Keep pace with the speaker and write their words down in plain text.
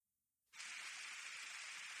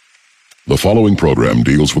The following program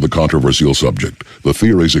deals with a controversial subject. The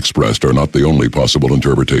theories expressed are not the only possible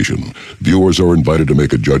interpretation. Viewers are invited to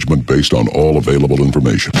make a judgment based on all available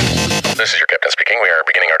information. This is your captain speaking. We are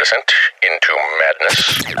beginning our descent into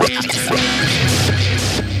madness.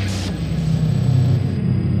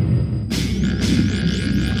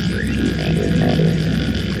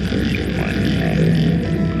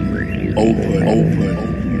 Open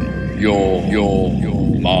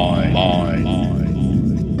your mind.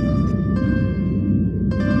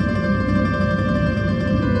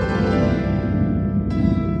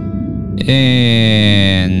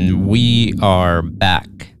 And we are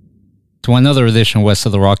back to another edition of West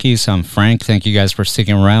of the Rockies. I'm Frank. Thank you guys for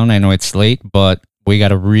sticking around. I know it's late, but we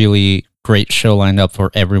got a really great show lined up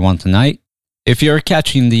for everyone tonight. If you're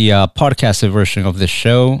catching the podcasted version of this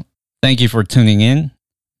show, thank you for tuning in.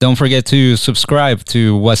 Don't forget to subscribe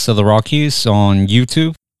to West of the Rockies on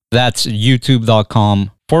YouTube. That's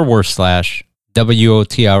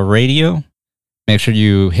youtube.com/WOTR radio. Make sure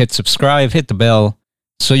you hit subscribe, hit the bell,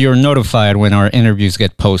 so you're notified when our interviews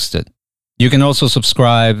get posted. You can also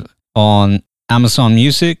subscribe on Amazon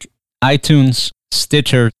Music, iTunes,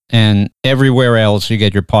 Stitcher, and everywhere else you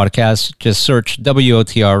get your podcasts. Just search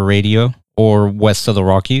WOTR Radio or West of the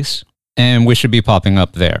Rockies, and we should be popping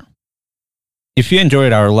up there. If you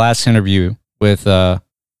enjoyed our last interview with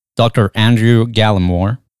Dr. Andrew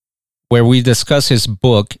Gallimore, where we discuss his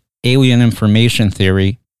book, Alien Information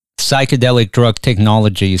Theory, Psychedelic Drug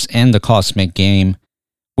Technologies, and the Cosmic Game,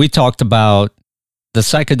 we talked about the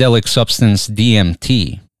psychedelic substance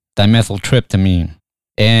DMT, dimethyltryptamine,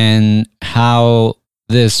 and how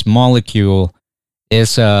this molecule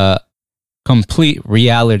is a complete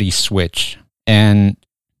reality switch. And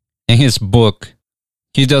in his book,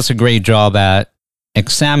 he does a great job at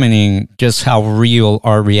examining just how real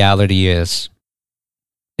our reality is.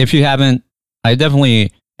 If you haven't, I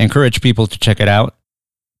definitely encourage people to check it out,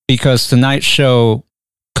 because tonight's show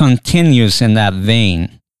continues in that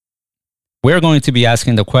vein. We're going to be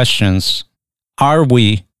asking the questions: are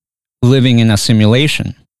we living in a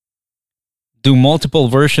simulation? Do multiple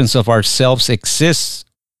versions of ourselves exist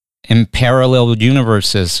in parallel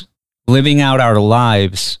universes, living out our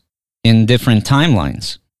lives in different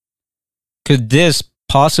timelines? Could this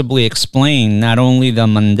possibly explain not only the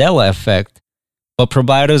Mandela effect, but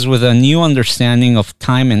provide us with a new understanding of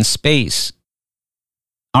time and space?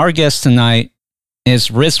 Our guest tonight is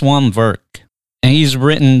Rizwan Virk, and he's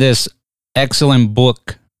written this excellent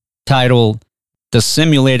book titled The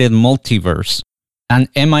Simulated Multiverse. An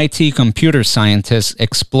MIT computer scientist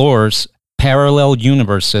explores parallel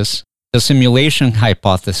universes, the simulation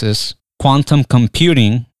hypothesis, quantum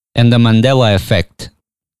computing, and the Mandela effect.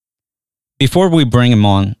 Before we bring him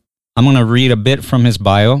on, I'm going to read a bit from his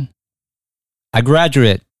bio. A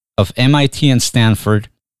graduate of MIT and Stanford,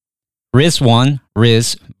 Rizwan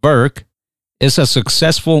Virk is a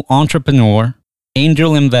successful entrepreneur,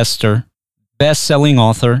 angel investor, best-selling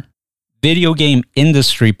author, video game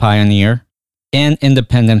industry pioneer, and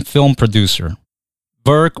independent film producer.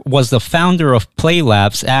 Virk was the founder of Play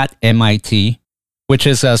Labs at MIT, which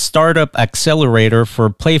is a startup accelerator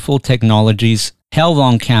for playful technologies held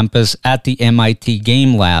on campus at the MIT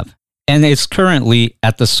Game Lab, and is currently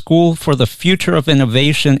at the School for the Future of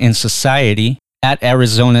Innovation in Society at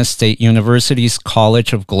Arizona State University's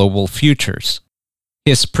College of Global Futures.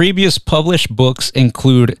 His previous published books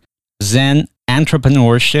include Zen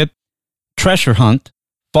Entrepreneurship, Treasure Hunt,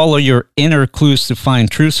 Follow Your Inner Clues to Find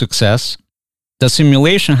True Success, The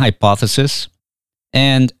Simulation Hypothesis,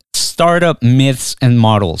 and Startup Myths and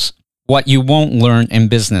Models, What You Won't Learn in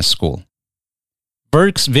Business School.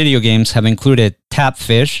 Virk's video games have included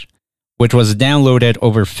Tapfish, which was downloaded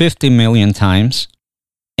over 50 million times,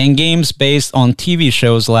 and games based on TV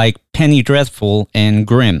shows like Penny Dreadful and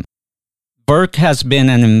Grimm. Virk has been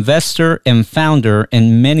an investor and founder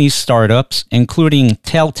in many startups, including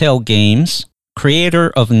Telltale Games,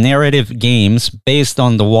 creator of narrative games based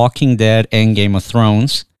on The Walking Dead and Game of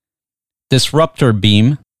Thrones, Disruptor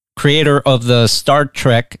Beam, creator of the Star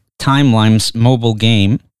Trek Timelines mobile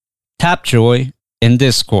game, Tapjoy, and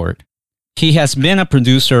Discord. He has been a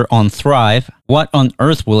producer on Thrive, What on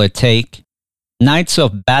Earth Will It Take?, Knights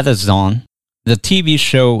of Badazzon, the TV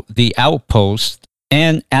show The Outpost,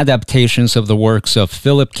 and adaptations of the works of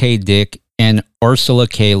Philip K. Dick and Ursula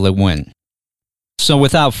K. Le Guin. So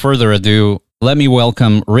without further ado, let me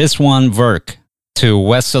welcome Rizwan Virk to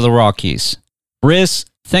West of the Rockies. Riz,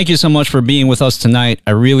 thank you so much for being with us tonight.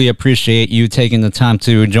 I really appreciate you taking the time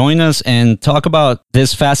to join us and talk about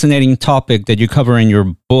this fascinating topic that you cover in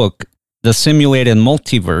your book, The Simulated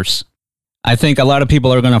Multiverse. I think a lot of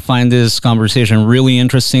people are going to find this conversation really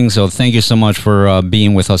interesting, so thank you so much for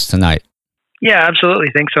being with us tonight. Yeah, absolutely.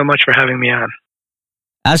 Thanks so much for having me on.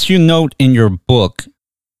 As you note in your book,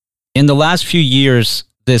 in the last few years,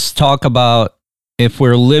 this talk about if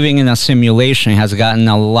we're living in a simulation has gotten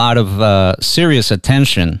a lot of serious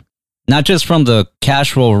attention, not just from the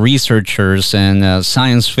casual researchers and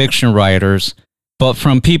science fiction writers, but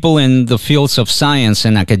from people in the fields of science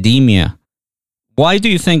and academia. Why do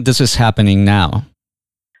you think this is happening now?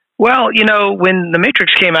 Well, when The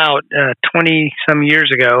Matrix came out 20-some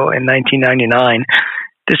years ago in 1999,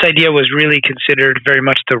 this idea was really considered very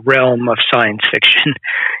much the realm of science fiction.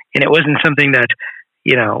 And it wasn't something that,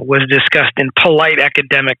 was discussed in polite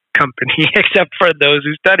academic company, except for those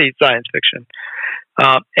who studied science fiction.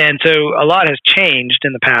 And so a lot has changed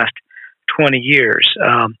in the past 20 years.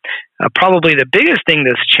 Probably the biggest thing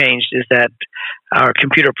that's changed is that our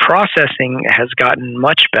computer processing has gotten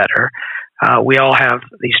much better. We all have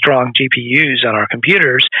these strong GPUs on our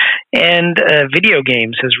computers, and video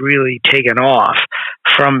games has really taken off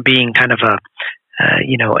from being kind of a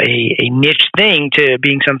niche thing to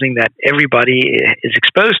being something that everybody is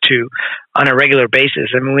exposed to on a regular basis.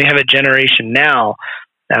 I mean, we have a generation now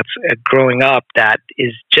that's growing up that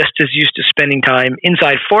is just as used to spending time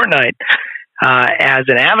inside Fortnite as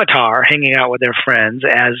an avatar, hanging out with their friends,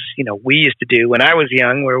 as we used to do when I was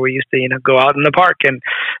young, where we used to go out in the park and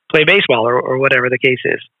play baseball or whatever the case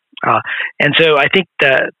is. And so I think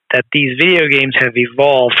that these video games have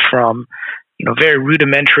evolved from very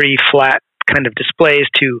rudimentary, flat kind of displays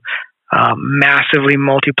to massively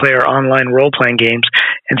multiplayer online role-playing games.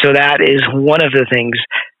 And so that is one of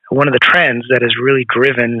the trends that has really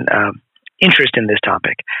driven interest in this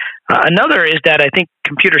topic. Another is that I think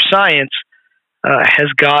computer science has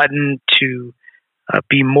gotten to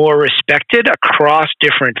be more respected across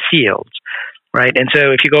different fields, right? And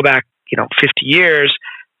so if you go back, 50 years,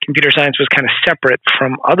 computer science was kind of separate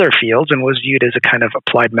from other fields and was viewed as a kind of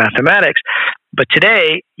applied mathematics. But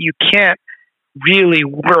today, you can't really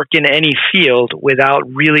work in any field without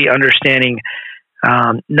really understanding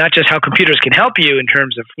not just how computers can help you in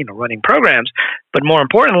terms of running programs, but more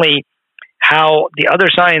importantly, how the other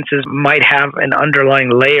sciences might have an underlying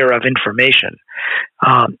layer of information.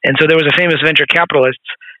 And so there was a famous venture capitalist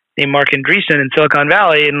named Marc Andreessen in Silicon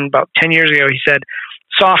Valley, and about 10 years ago he said,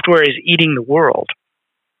 software is eating the world.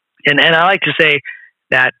 And I like to say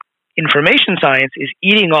that information science is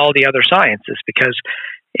eating all the other sciences, because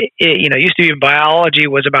it used to be biology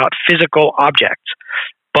was about physical objects.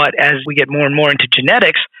 But as we get more and more into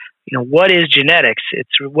genetics, what is genetics?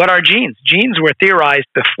 What are genes? Genes were theorized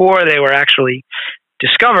before they were actually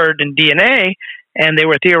discovered in DNA, and they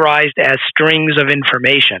were theorized as strings of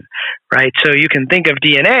information, right? So you can think of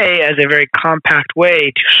DNA as a very compact way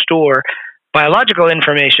to store biological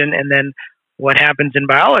information, and then what happens in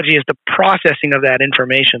biology is the processing of that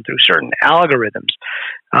information through certain algorithms.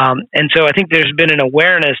 And so I think there's been an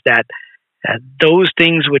awareness that those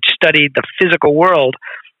things which study the physical world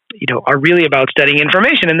are really about studying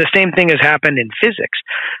information. And the same thing has happened in physics,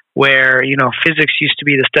 where, physics used to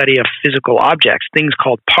be the study of physical objects, things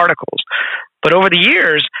called particles. But over the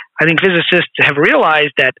years, I think physicists have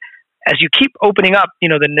realized that as you keep opening up,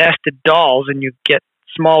 the nested dolls, and you get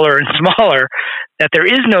smaller and smaller, that there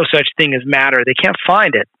is no such thing as matter. They can't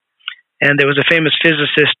find it. And there was a famous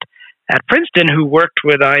physicist at Princeton who worked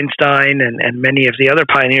with Einstein and many of the other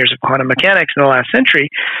pioneers of quantum mechanics in the last century,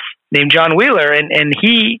 named John Wheeler, and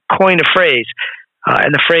he coined a phrase,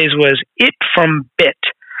 and the phrase was "it from bit."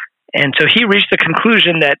 And so he reached the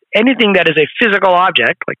conclusion that anything that is a physical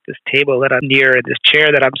object, like this table that I'm near and this chair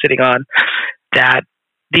that I'm sitting on, that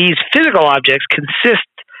these physical objects consist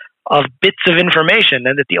of bits of information,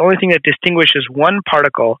 and that the only thing that distinguishes one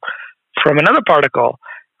particle from another particle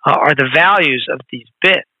are the values of these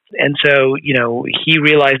bits. And so, he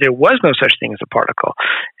realized there was no such thing as a particle.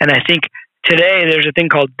 And I think today there's a thing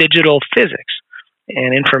called digital physics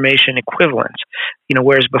and information equivalence.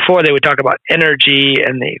 Whereas before they would talk about energy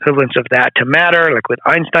and the equivalence of that to matter, like with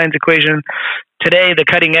Einstein's equation. Today, the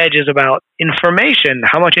cutting edge is about information.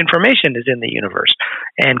 How much information is in the universe?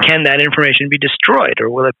 And can that information be destroyed, or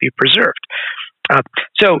will it be preserved?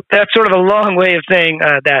 So that's sort of a long way of saying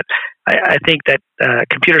that I think that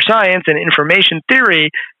computer science and information theory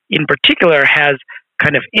in particular has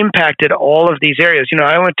kind of impacted all of these areas.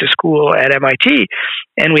 I went to school at MIT,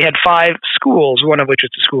 and we had 5 schools, one of which is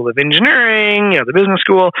the School of Engineering, the business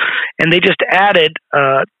school, and they just added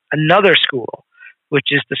another school, which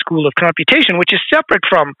is the School of Computation, which is separate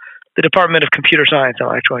from the Department of Computer Science and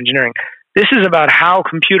Electrical Engineering. This is about how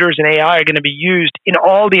computers and AI are going to be used in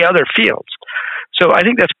all the other fields. So I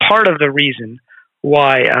think that's part of the reason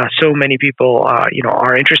why so many people,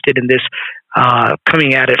 are interested in this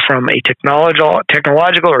coming at it from a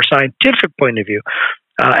technological or scientific point of view.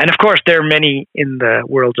 And of course, there are many in the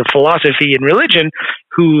worlds of philosophy and religion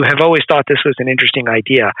who have always thought this was an interesting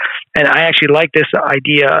idea. And I actually like this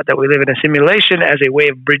idea that we live in a simulation as a way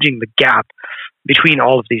of bridging the gap between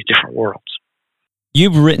all of these different worlds.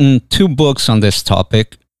 You've written 2 books on this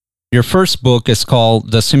topic. Your first book is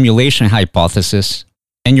called The Simulation Hypothesis,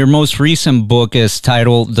 and your most recent book is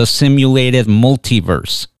titled The Simulated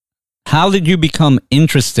Multiverse. How did you become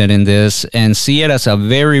interested in this and see it as a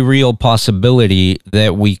very real possibility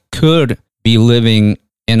that we could be living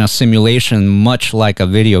in a simulation much like a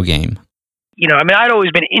video game? I'd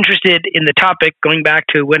always been interested in the topic going back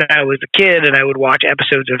to when I was a kid, and I would watch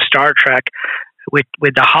episodes of Star Trek with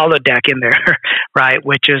the holodeck in there, right,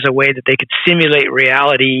 which is a way that they could simulate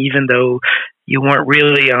reality even though you weren't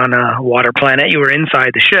really on a water planet, you were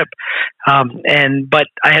inside the ship. But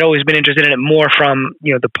I had always been interested in it more from,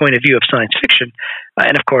 the point of view of science fiction,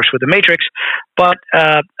 and of course with The Matrix. But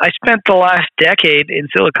I spent the last decade in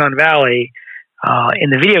Silicon Valley in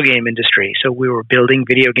the video game industry. So we were building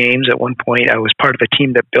video games. At one point, I was part of a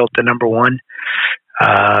team that built the number one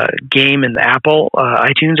game in the Apple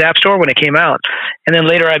iTunes App Store when it came out. And then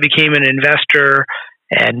later I became an investor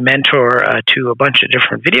and mentor to a bunch of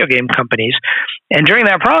different video game companies. And during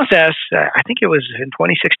that process, I think it was in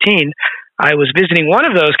 2016, I was visiting one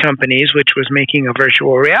of those companies, which was making a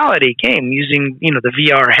virtual reality game using, the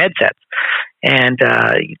VR headsets. And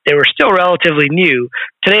they were still relatively new.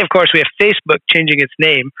 Today, of course, we have Facebook changing its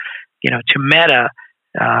name, to Meta,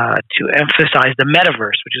 to emphasize the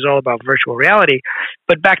metaverse, which is all about virtual reality.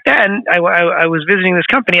 But back then, I was visiting this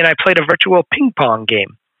company and I played a virtual ping pong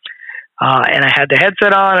game. And I had the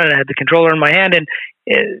headset on and I had the controller in my hand. And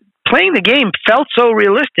playing the game felt so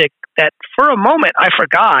realistic that for a moment I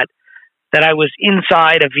forgot that I was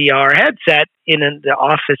inside a VR headset in the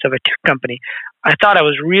office of a tech company. I thought I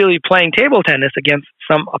was really playing table tennis against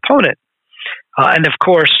some opponent. And of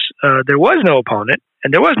course, there was no opponent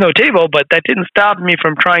and there was no table, but that didn't stop me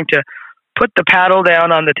from trying to put the paddle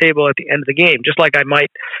down on the table at the end of the game, just like I might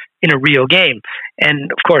in a real game. And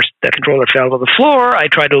of course, the controller fell to the floor. I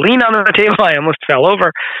tried to lean on the table. I almost fell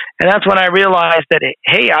over. And that's when I realized that,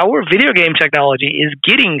 hey, our video game technology is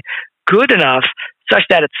getting good enough such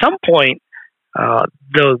that at some point,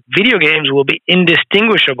 the video games will be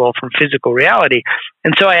indistinguishable from physical reality.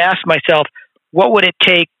 And so I asked myself, what would it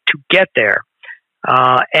take to get there?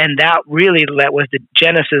 And that really was the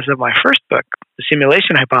genesis of my first book, The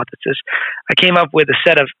Simulation Hypothesis. I came up with a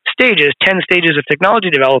set of stages, 10 stages of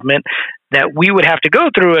technology development that we would have to go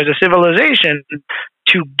through as a civilization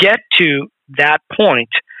to get to that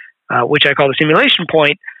point, which I call the simulation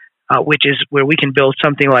point, which is where we can build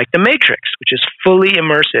something like The Matrix, which is fully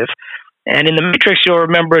immersive. And in The Matrix, you'll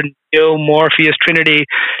remember Neo, Morpheus, Trinity,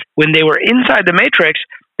 when they were inside the Matrix,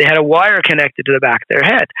 they had a wire connected to the back of their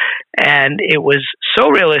head. And it was so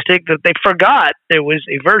realistic that they forgot there was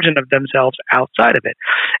a version of themselves outside of it.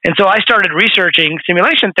 And so I started researching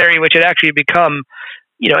simulation theory, which had actually become,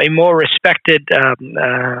 a more respected,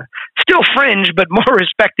 still fringe, but more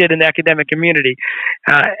respected in the academic community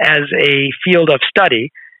as a field of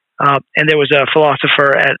study. And there was a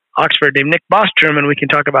philosopher at Oxford named Nick Bostrom, and we can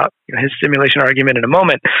talk about his simulation argument in a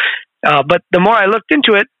moment. But the more I looked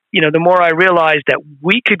into it, the more I realized that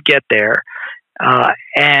we could get there.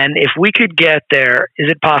 And if we could get there,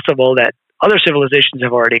 is it possible that other civilizations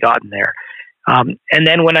have already gotten there? And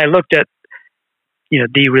then when I looked at,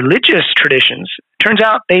 the religious traditions, turns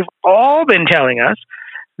out they've all been telling us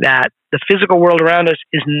that the physical world around us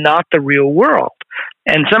is not the real world.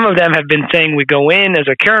 And some of them have been saying we go in as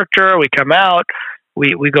a character, we come out,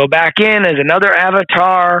 we go back in as another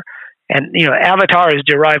avatar. And, avatar is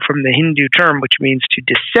derived from the Hindu term, which means to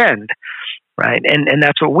descend, right? And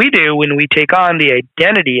that's what we do when we take on the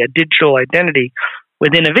identity, a digital identity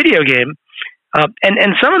within a video game.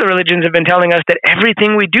 And some of the religions have been telling us that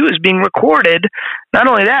everything we do is being recorded. Not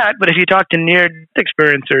only that, but if you talk to near-death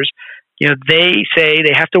experiencers, they say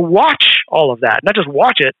they have to watch all of that, not just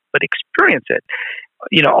watch it, but experience it.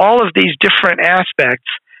 All of these different aspects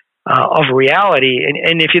of reality.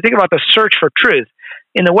 And if you think about the search for truth,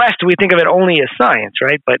 in the West, we think of it only as science,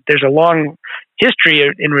 right? But there's a long history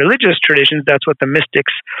in religious traditions. That's what the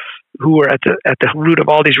mystics who were at the root of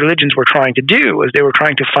all these religions were trying to do, was they were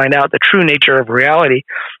trying to find out the true nature of reality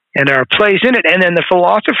and our place in it. And then the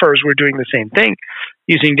philosophers were doing the same thing,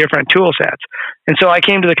 using different tool sets. And so I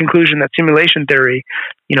came to the conclusion that simulation theory,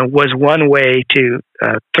 was one way to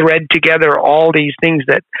thread together all these things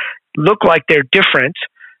that look like they're different,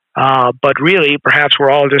 But really, perhaps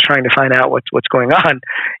we're all just trying to find out what's going on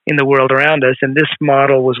in the world around us. And this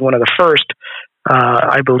model was one of the first,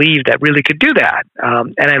 I believe, that really could do that.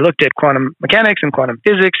 And I looked at quantum mechanics and quantum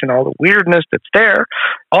physics and all the weirdness that's there.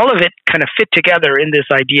 All of it kind of fit together in this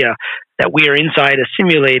idea that we are inside a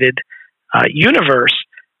simulated universe.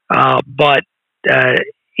 But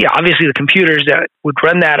obviously the computers that would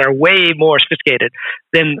run that are way more sophisticated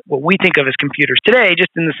than what we think of as computers today, just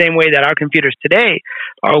in the same way that our computers today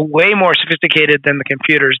are way more sophisticated than the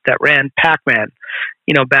computers that ran Pac-Man,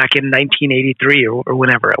 back in 1983 or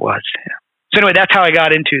whenever it was. Yeah. So anyway, that's how I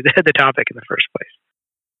got into the topic in the first place.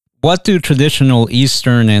 What do traditional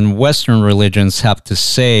Eastern and Western religions have to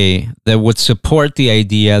say that would support the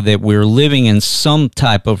idea that we're living in some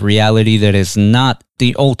type of reality that is not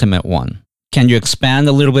the ultimate one? Can you expand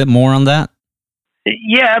a little bit more on that?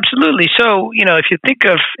 Yeah, absolutely. So,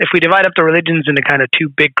 if we divide up the religions into kind of two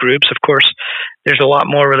big groups, of course, there's a lot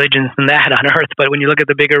more religions than that on Earth. But when you look at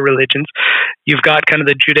the bigger religions, you've got kind of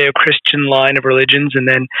the Judeo-Christian line of religions, and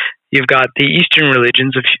then you've got the Eastern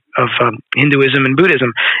religions of Hinduism and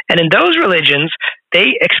Buddhism. And in those religions,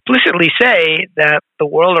 they explicitly say that the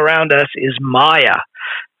world around us is Maya,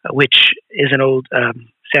 which is an old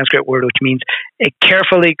Sanskrit word which means a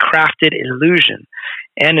carefully crafted illusion.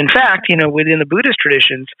 And in fact, within the Buddhist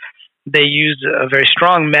traditions, they use a very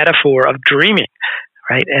strong metaphor of dreaming,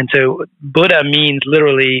 right? And so Buddha means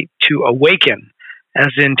literally to awaken, as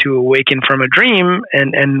in to awaken from a dream.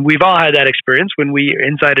 And we've all had that experience when we are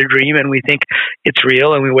inside a dream and we think it's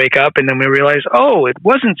real, and we wake up and then we realize, oh, it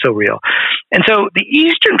wasn't so real. And so the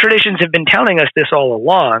Eastern traditions have been telling us this all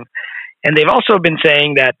along. And they've also been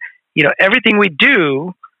saying that, everything we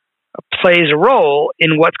do plays a role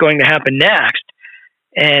in what's going to happen next.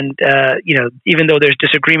 And, even though there's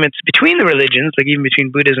disagreements between the religions, like even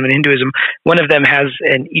between Buddhism and Hinduism, one of them has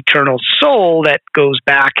an eternal soul that goes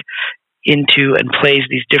back into and plays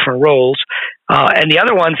these different roles. And the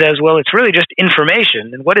other one says, well, it's really just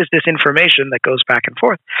information. And what is this information that goes back and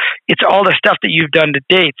forth? It's all the stuff that you've done to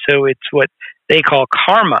date. So it's what they call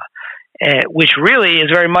karma. Which really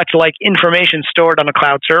is very much like information stored on a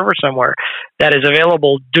cloud server somewhere that is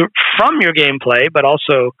available from your gameplay, but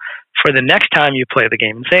also for the next time you play the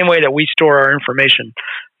game. The same way that we store our information,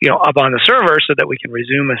 up on the server so that we can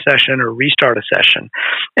resume a session or restart a session.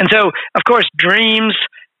 And so, of course, dreams,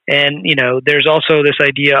 and, there's also this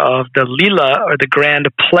idea of the Leela, or the grand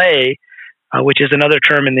play, which is another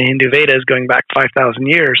term in the Hindu Vedas going back 5,000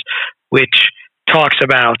 years, which talks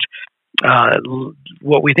about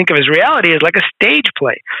what we think of as reality is like a stage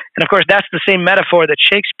play. And of course, that's the same metaphor that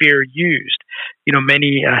Shakespeare used,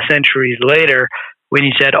 many centuries later, when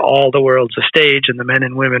he said all the world's a stage and the men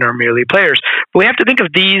and women are merely players. But we have to think of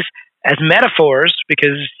these as metaphors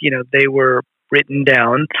because, they were written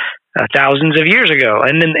down thousands of years ago.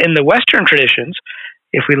 And in the Western traditions,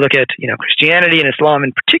 if we look at, Christianity and Islam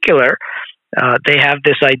in particular, they have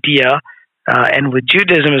this idea, and with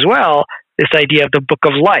Judaism as well, this idea of the Book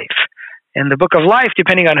of Life. And the Book of Life,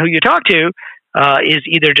 depending on who you talk to, is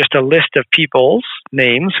either just a list of people's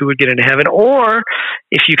names who would get into heaven, or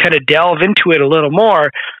if you kind of delve into it a little more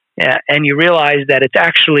and you realize that it's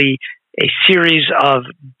actually a series of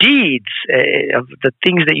deeds, of the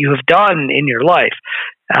things that you have done in your life.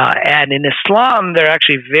 And in Islam, they're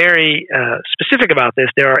actually very specific about this.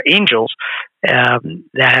 There are angels that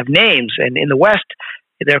have names. And in the West,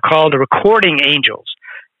 they're called recording angels.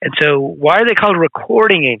 And so why are they called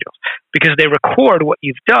recording angels? Because they record what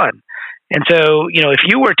you've done. And so, if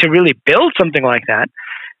you were to really build something like that,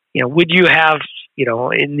 would you have,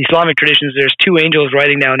 in the Islamic traditions, there's two angels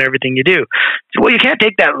writing down everything you do. So, well, you can't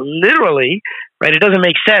take that literally, right? It doesn't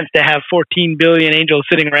make sense to have 14 billion angels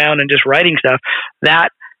sitting around and just writing stuff. That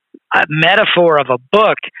metaphor of a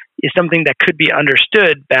book is something that could be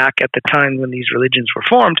understood back at the time when these religions were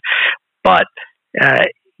formed. But,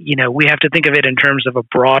 we have to think of it in terms of a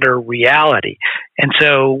broader reality. And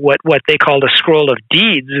so what they call the scroll of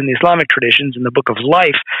deeds in the Islamic traditions, in the Book of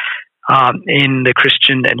Life, in the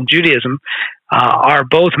Christian and Judaism, are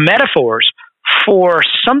both metaphors for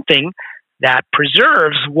something that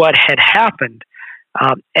preserves what had happened.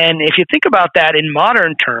 And if you think about that in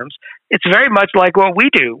modern terms, it's very much like what we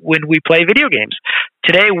do when we play video games.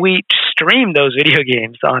 Today, we stream those video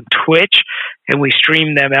games on Twitch, and we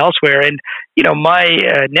stream them elsewhere. And, my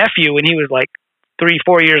nephew, when he was like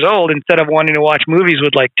 3-4 years old, instead of wanting to watch movies,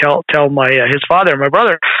 would like tell his father, my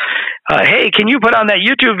brother, hey, can you put on that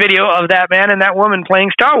YouTube video of that man and that woman playing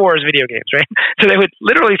Star Wars video games, right? So they would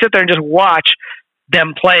literally sit there and just watch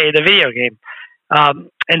them play the video game.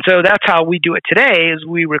 And so that's how we do it today, is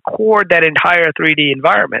we record that entire 3D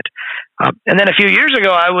environment. And then a few years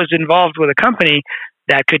ago, I was involved with a company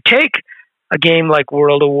that could take a game like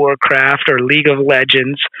World of Warcraft or League of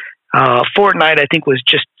Legends. Fortnite, I think, was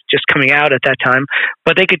just coming out at that time.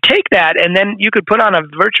 But they could take that, and then you could put on a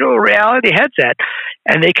virtual reality headset,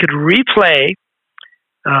 and they could replay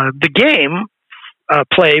the game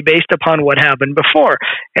play based upon what happened before.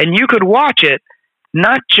 And you could watch it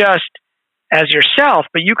not just as yourself,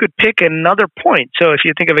 but you could pick another point. So if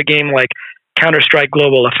you think of a game like Counter-Strike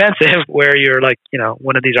Global Offensive, where you're like,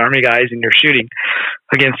 one of these army guys and you're shooting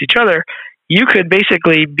against each other, you could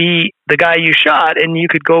basically be the guy you shot and you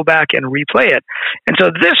could go back and replay it. And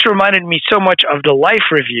so this reminded me so much of the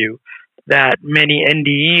life review that many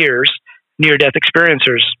NDEers, near-death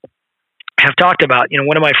experiencers, have talked about.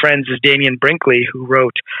 One of my friends is Damian Brinkley, who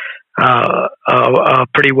wrote a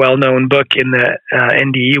pretty well-known book in the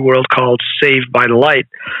NDE world called Saved by the Light,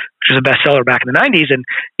 which was a bestseller back in the 90s. And,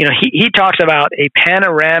 he talks about a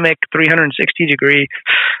panoramic 360-degree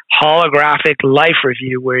holographic life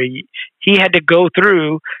review where he had to go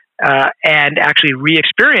through and actually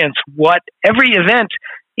re-experience what every event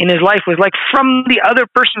in his life was like from the other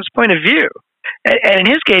person's point of view. And in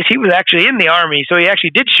his case, he was actually in the Army, so he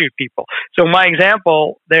actually did shoot people. So my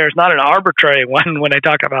example there is not an arbitrary one when I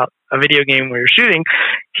talk about a video game where you're shooting.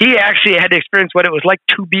 He actually had to experience what it was like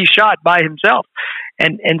to be shot by himself.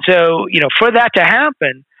 And so, for that to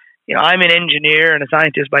happen, I'm an engineer and a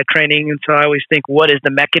scientist by training, and so I always think, what is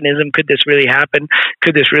the mechanism? Could this really happen?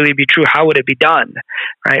 Could this really be true? How would it be done?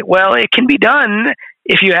 Right? Well, it can be done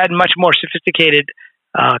if you had much more sophisticated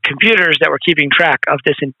computers that were keeping track of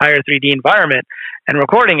this entire 3D environment and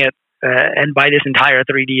recording it. And by this entire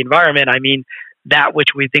 3D environment, I mean that which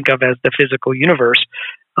we think of as the physical universe,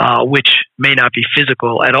 which may not be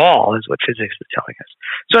physical at all, is what physics is telling us.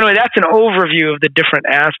 So anyway, that's an overview of the different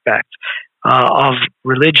aspects of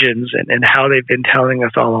religions and how they've been telling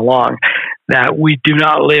us all along that we do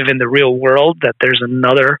not live in the real world, that there's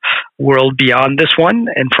another world beyond this one,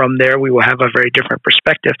 and from there we will have a very different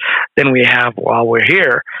perspective than we have while we're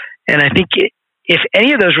here. And I think if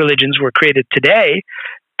any of those religions were created today,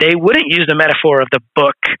 they wouldn't use the metaphor of the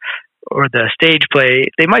book or the stage play.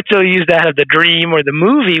 They might still use that of the dream or the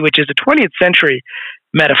movie, which is a 20th century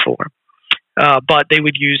metaphor. But they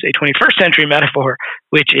would use a 21st century metaphor,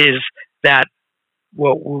 which is that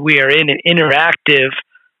we are in an interactive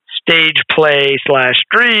stage play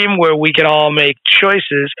 / dream where we can all make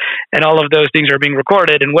choices, and all of those things are being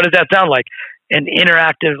recorded. And what does that sound like? An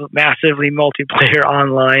interactive, massively multiplayer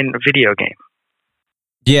online video game.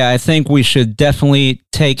 Yeah, I think we should definitely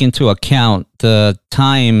take into account the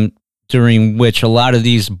time during which a lot of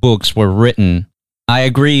these books were written. I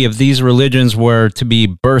agree, if these religions were to be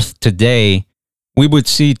birthed today, we would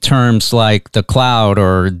see terms like the cloud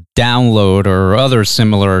or download or other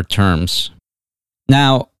similar terms.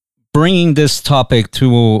 Now, bringing this topic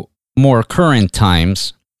to more current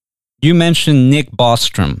times, you mentioned Nick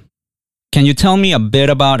Bostrom. Can you tell me a bit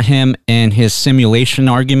about him and his simulation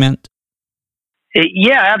argument?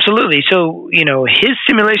 Yeah, absolutely. So, his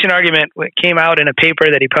simulation argument came out in a paper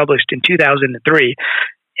that he published in 2003.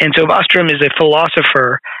 And so Bostrom is a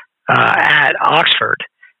philosopher at Oxford.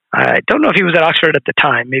 I don't know if he was at Oxford at the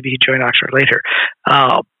time. Maybe he joined Oxford later.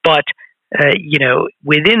 But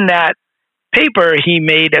within that paper, he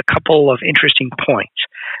made a couple of interesting points.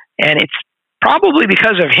 And it's probably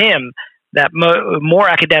because of him that more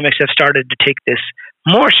academics have started to take this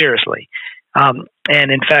more seriously.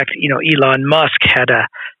 And in fact, Elon Musk had a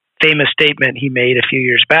famous statement he made a few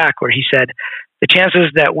years back where he said, the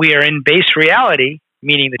chances that we are in base reality,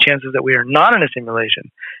 meaning the chances that we are not in a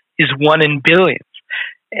simulation, is 1 in billions.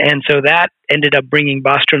 And so that ended up bringing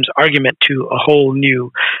Bostrom's argument to a whole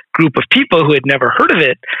new group of people who had never heard of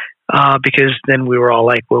it, because then we were all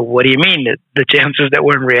like, well, what do you mean that the chances that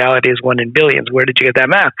we're in reality is 1 in billions? Where did you get that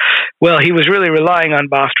math? Well, he was really relying on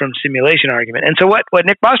Bostrom's simulation argument. And so what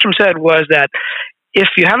Nick Bostrom said was that if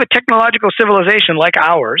you have a technological civilization like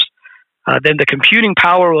ours, then the computing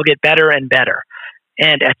power will get better and better.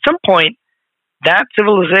 And at some point, that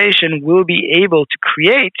civilization will be able to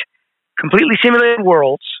create completely simulated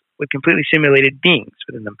worlds with completely simulated beings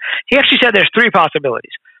within them. He actually said there's 3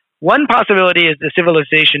 possibilities. One possibility is the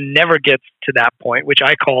civilization never gets to that point, which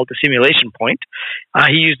I call the simulation point.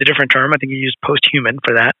 He used a different term. I think he used post-human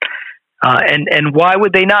for that. And why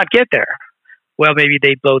would they not get there? Well, maybe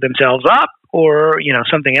they blow themselves up, or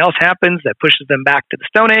something else happens that pushes them back to the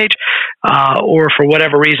Stone Age, or for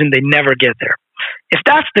whatever reason they never get there. If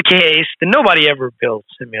that's the case, then nobody ever builds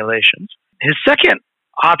simulations. His second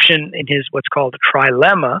option in his what's called a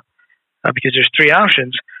trilemma, because there's 3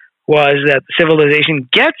 options, was that civilization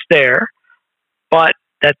gets there, but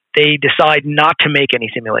that they decide not to make any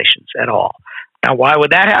simulations at all. Now, why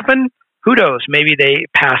would that happen? Who knows? Maybe they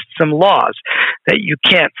passed some laws that you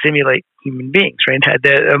can't simulate human beings, right?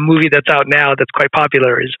 A movie that's out now that's quite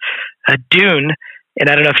popular is Dune. And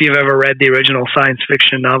I don't know if you've ever read the original science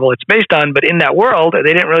fiction novel it's based on, but in that world,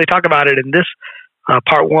 they didn't really talk about it in this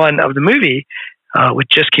part one of the movie, which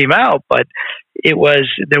just came out, but there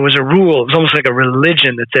was a rule. It was almost like a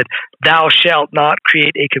religion that said, "Thou shalt not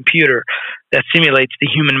create a computer that simulates the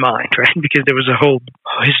human mind," right? Because there was a whole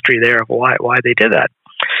history there of why they did that.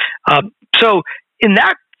 So in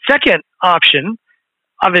that second option,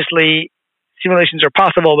 obviously simulations are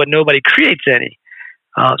possible, but nobody creates any.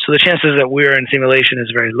 So the chances that we're in simulation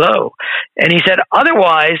is very low. And he said,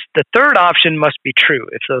 otherwise, the third option must be true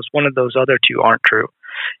if one of those other two aren't true.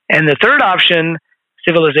 And the third option,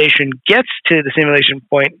 civilization gets to the simulation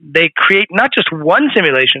point, they create not just one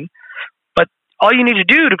simulation, but all you need to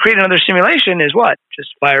do to create another simulation is what? Just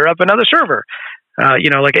fire up another server.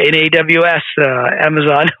 Like an AWS,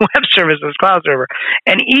 Amazon Web Services cloud server.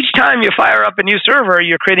 And each time you fire up a new server,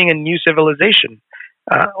 you're creating a new civilization,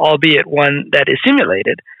 albeit one that is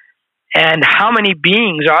simulated. And how many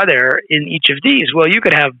beings are there in each of these? Well, you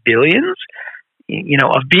could have billions,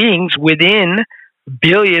 of beings within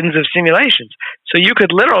billions of simulations. So you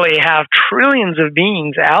could literally have trillions of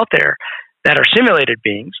beings out there that are simulated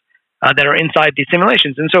beings that are inside these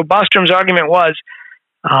simulations. And so Bostrom's argument was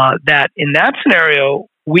that in that scenario,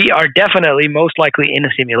 we are definitely most likely in a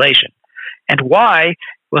simulation. And why?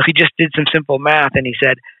 Well, he just did some simple math and he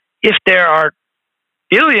said, if there are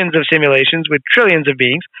billions of simulations with trillions of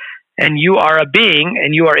beings, and you are a being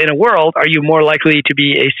and you are in a world, are you more likely to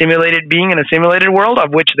be a simulated being in a simulated world,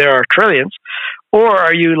 of which there are trillions, or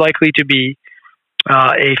are you likely to be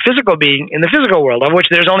a physical being in the physical world, of which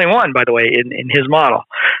there's only one, by the way, in his model,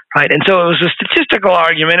 right? And so it was a statistical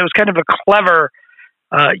argument. It was kind of a clever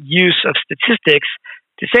use of statistics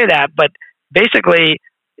to say that. But basically,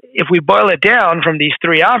 if we boil it down from these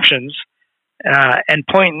three options, and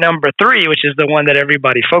point number 3, which is the one that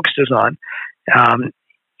everybody focuses on,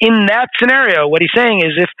 in that scenario, what he's saying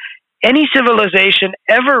is if any civilization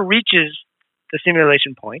ever reaches the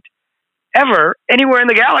simulation point, ever, anywhere in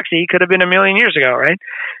the galaxy, could have been 1 million years ago, right?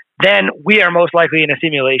 Then we are most likely in a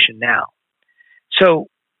simulation now. So,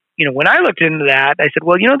 when I looked into that, I said,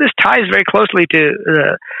 well, this ties very closely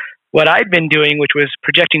to what I'd been doing, which was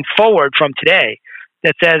projecting forward from today,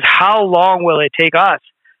 that says, how long will it take us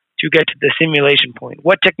to get to the simulation point?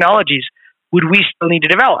 What technologies would we still need to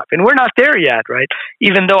develop? And we're not there yet, right?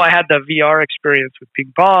 Even though I had the VR experience with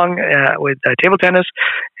ping pong, with table tennis,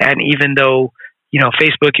 and even though,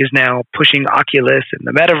 Facebook is now pushing Oculus and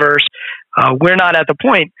the metaverse, we're not at the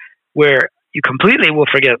point where you completely will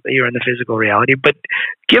forget that you're in the physical reality. But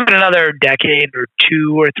give it another decade or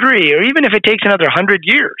 2 or 3, or even if it takes another 100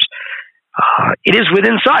 years, it is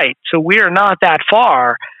within sight. So we are not that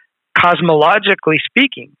far, cosmologically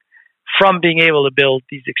speaking, from being able to build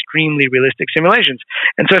these extremely realistic simulations.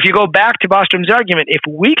 And so if you go back to Bostrom's argument, if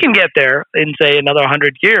we can get there in, say, another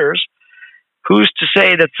 100 years, who's to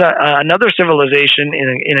say that another civilization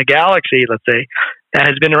in a galaxy, let's say, that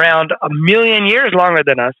has been around 1 million years longer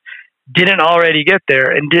than us, didn't already get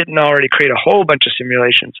there and didn't already create a whole bunch of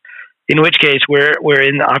simulations, in which case we're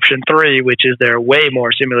in option 3, which is there are way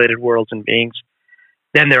more simulated worlds and beings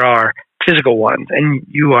than there are physical ones, and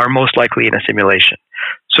you are most likely in a simulation.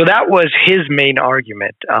 So that was his main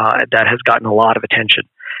argument that has gotten a lot of attention,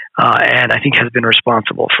 and I think has been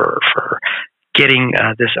responsible for getting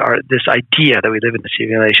this idea that we live in a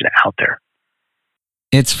simulation out there.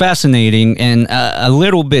 It's fascinating and a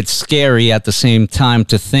little bit scary at the same time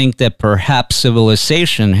to think that perhaps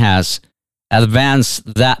civilization has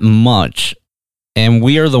advanced that much, and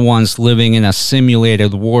we are the ones living in a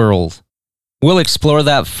simulated world. We'll explore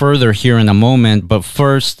that further here in a moment, but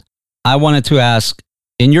first, I wanted to ask,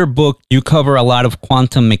 in your book, you cover a lot of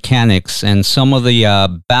quantum mechanics and some of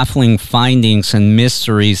the baffling findings and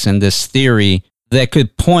mysteries in this theory that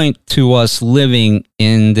could point to us living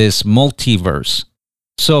in this multiverse.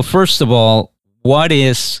 So first of all, what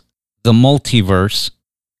is the multiverse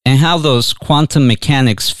and how those quantum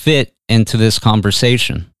mechanics fit into this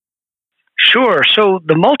conversation? Sure. So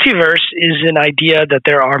the multiverse is an idea that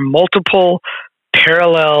there are multiple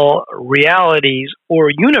parallel realities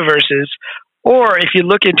or universes, or if you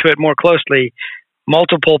look into it more closely,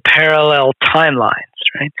 multiple parallel timelines,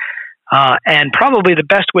 right? And probably the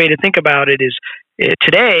best way to think about it is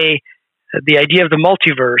today, the idea of the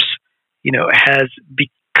multiverse, has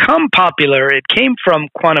become popular. It came from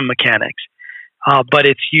quantum mechanics, but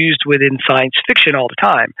it's used within science fiction all the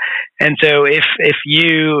time. And so if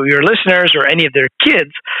your listeners or any of their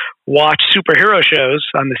kids watch superhero shows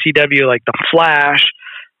on the CW, like The Flash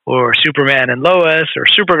or Superman and Lois, or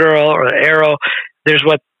Supergirl, or Arrow. There's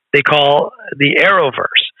what they call the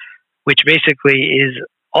Arrowverse, which basically is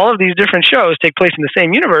all of these different shows take place in the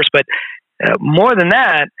same universe, but more than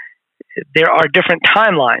that, there are different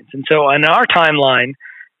timelines. And so on our timeline,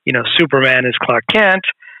 Superman is Clark Kent,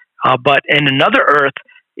 but in another Earth,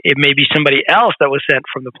 it may be somebody else that was sent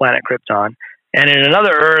from the planet Krypton. And in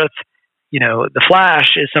another Earth, the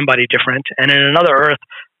Flash is somebody different. And in another Earth,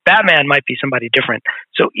 Batman might be somebody different.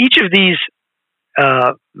 So each of these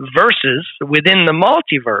verses within the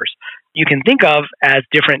multiverse, you can think of as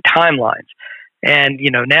different timelines. And,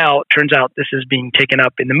 now it turns out this is being taken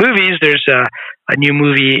up in the movies. There's a new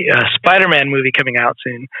movie, Spider-Man movie coming out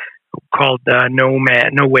soon called No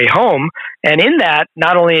Way Home. And in that,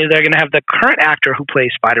 not only are they going to have the current actor who plays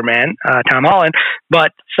Spider-Man, Tom Holland,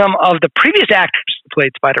 but some of the previous actors who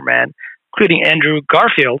played Spider-Man, including Andrew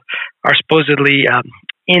Garfield, are supposedly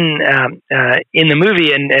in the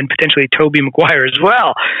movie, and potentially Tobey Maguire as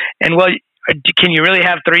well. And can you really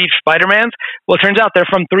have three Spider-Mans? Well, it turns out they're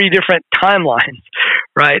from three different timelines,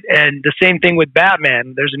 right? And the same thing with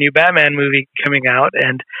Batman. There's a new Batman movie coming out,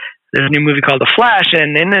 and there's a new movie called The Flash,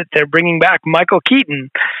 and in it they're bringing back Michael Keaton,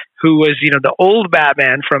 who was, the old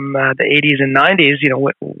Batman from the 80s and 90s,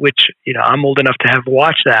 which I'm old enough to have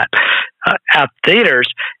watched that at theaters.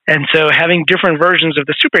 And so having different versions of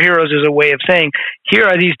the superheroes is a way of saying, here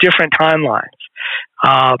are these different timelines.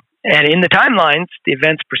 And in the timelines, the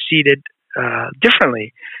events proceeded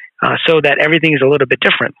differently, so that everything is a little bit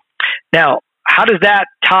different. Now, how does that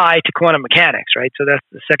tie to quantum mechanics, right? So that's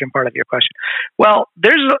the second part of your question. Well,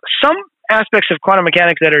 there's some aspects of quantum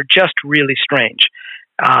mechanics that are just really strange.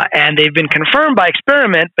 And they've been confirmed by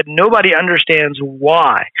experiment, but nobody understands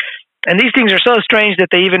why. And these things are so strange that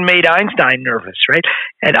they even made Einstein nervous, right?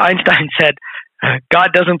 And Einstein said,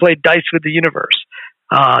 God doesn't play dice with the universe.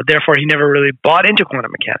 Therefore, he never really bought into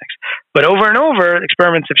quantum mechanics. But over and over,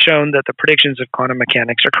 experiments have shown that the predictions of quantum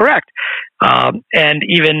mechanics are correct. And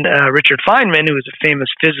even Richard Feynman, who was a famous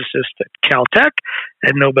physicist at Caltech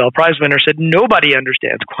and Nobel Prize winner, said nobody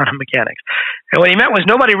understands quantum mechanics. And what he meant was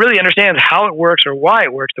nobody really understands how it works or why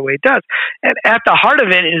it works the way it does. And at the heart of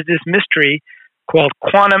it is this mystery called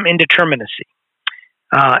quantum indeterminacy.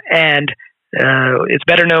 And it's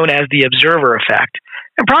better known as the observer effect.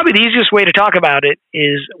 And probably the easiest way to talk about it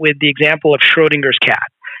is with the example of Schrodinger's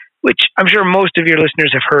cat, which I'm sure most of your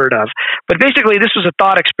listeners have heard of. But basically, this was a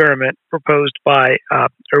thought experiment proposed by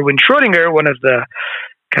Erwin Schrödinger, one of the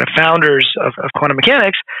kind of founders of quantum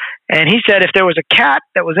mechanics. And he said if there was a cat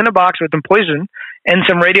that was in a box with some poison and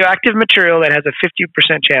some radioactive material that has a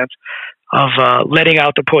 50% chance of letting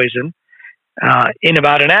out the poison in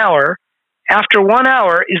about an hour, after 1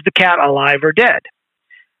 hour, is the cat alive or dead?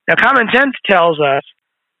 Now, common sense tells us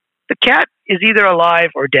the cat is either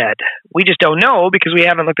alive or dead. We just don't know because we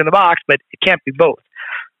haven't looked in the box, but it can't be both.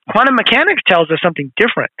 Quantum mechanics tells us something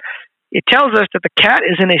different. It tells us that the cat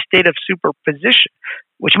is in a state of superposition,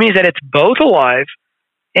 which means that it's both alive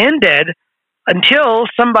and dead until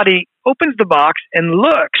somebody opens the box and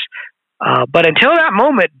looks. But until that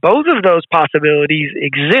moment, both of those possibilities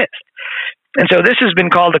exist. And so this has been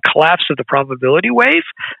called the collapse of the probability wave,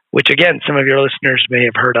 which, again, some of your listeners may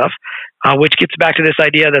have heard of, which gets back to this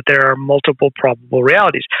idea that there are multiple probable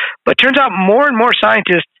realities. But it turns out more and more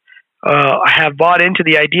scientists have bought into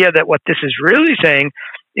the idea that what this is really saying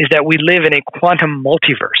is that we live in a quantum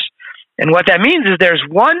multiverse. And what that means is there's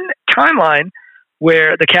one timeline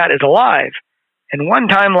where the cat is alive and one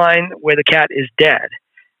timeline where the cat is dead.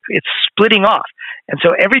 It's splitting off. And so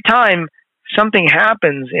every time something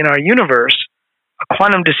happens in our universe, a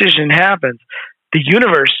quantum decision happens, the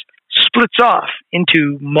universe splits off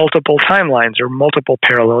into multiple timelines or multiple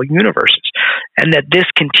parallel universes, and that this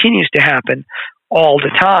continues to happen all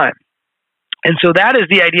the time. And so that is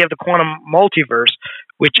the idea of the quantum multiverse,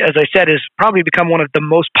 which, as I said, has probably become one of the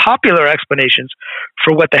most popular explanations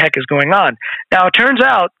for what the heck is going on. Now, it turns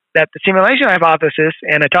out that the simulation hypothesis,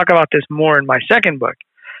 and I talk about this more in my second book,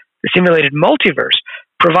 the simulated multiverse,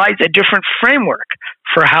 provides a different framework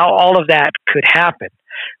for how all of that could happen,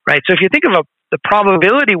 right? So if you think of the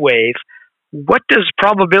probability wave, what does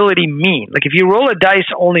probability mean? Like if you roll a dice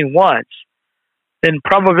only once, then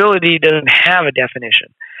probability doesn't have a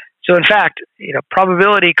definition. So in fact,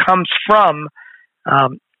 probability comes from,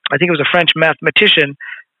 I think it was a French mathematician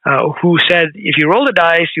who said, if you roll the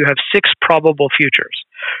dice, you have 6 probable futures,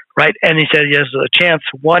 right? And he said, yes, there's a chance,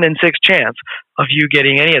 1 in 6 chance of you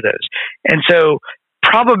getting any of those. And so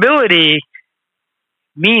probability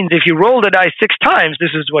means if you roll the dice 6 times, this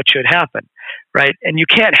is what should happen, right? And you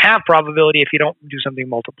can't have probability if you don't do something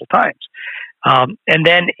multiple times. And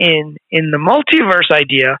then in the multiverse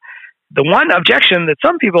idea, the one objection that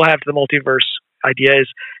some people have to the multiverse idea is,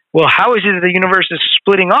 well, how is it that the universe is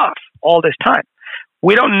splitting off all this time?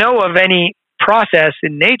 We don't know of any process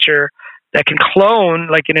in nature that can clone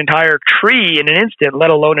like an entire tree in an instant, let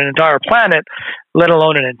alone an entire planet, let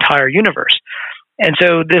alone an entire universe. And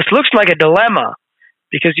so this looks like a dilemma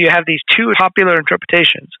because you have these two popular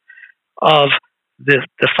interpretations of the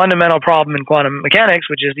fundamental problem in quantum mechanics,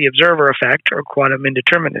 which is the observer effect or quantum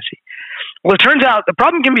indeterminacy. Well, it turns out the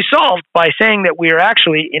problem can be solved by saying that we are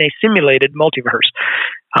actually in a simulated multiverse.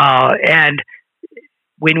 And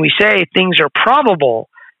when we say things are probable,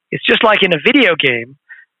 it's just like in a video game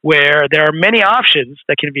where there are many options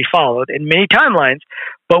that can be followed and many timelines,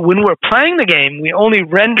 but when we're playing the game, we only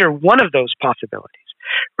render one of those possibilities,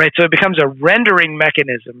 right? So it becomes a rendering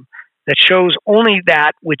mechanism that shows only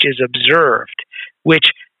that which is observed, which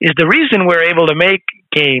is the reason we're able to make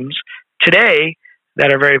games today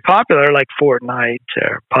that are very popular, like Fortnite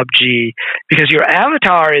or PUBG, because your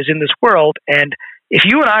avatar is in this world, and if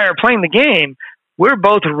you and I are playing the game, we're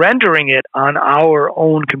both rendering it on our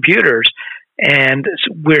own computers, and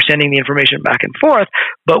we're sending the information back and forth,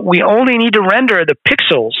 but we only need to render the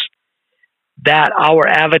pixels that our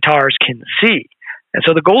avatars can see. And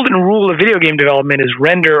so the golden rule of video game development is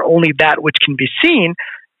render only that which can be seen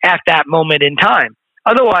at that moment in time.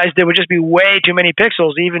 Otherwise, there would just be way too many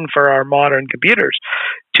pixels, even for our modern computers,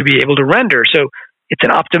 to be able to render. So it's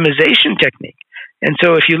an optimization technique. And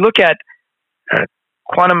so if you look at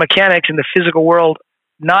quantum mechanics in the physical world,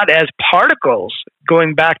 not as particles,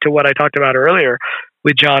 going back to what I talked about earlier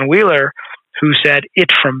with John Wheeler, who said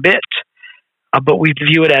it from bit, but we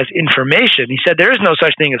view it as information. He said there is no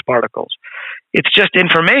such thing as particles. It's just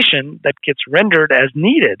information that gets rendered as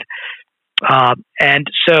needed. And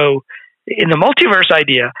so in the multiverse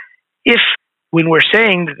idea, if when we're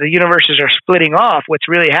saying that the universes are splitting off, what's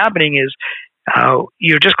really happening is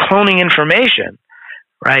you're just cloning information,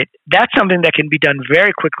 right? That's something that can be done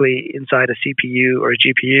very quickly inside a CPU or a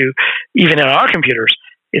GPU, even in our computers.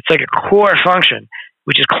 It's like a core function,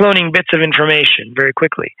 which is cloning bits of information very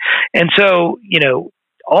quickly. And so,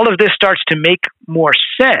 all of this starts to make more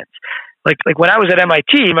sense. Like when I was at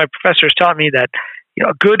MIT, my professors taught me that,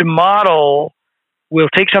 a good model will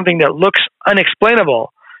take something that looks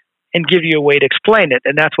unexplainable and give you a way to explain it.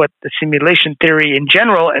 And that's what the simulation theory in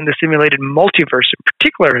general and the simulated multiverse in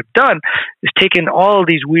particular have done, is taken all of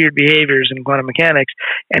these weird behaviors in quantum mechanics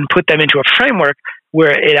and put them into a framework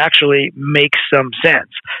where it actually makes some sense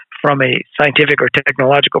from a scientific or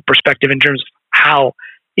technological perspective in terms of how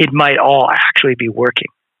it might all actually be working.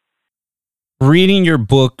 Reading your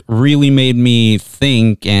book really made me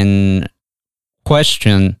think and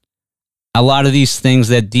question a lot of these things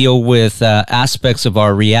that deal with aspects of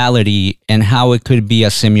our reality and how it could be a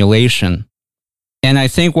simulation. And I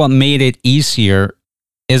think what made it easier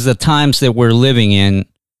is the times that we're living in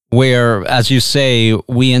where, as you say,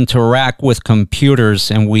 we interact with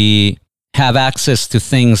computers and we have access to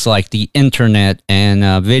things like the internet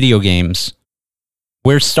and video games.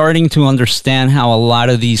 We're starting to understand how a lot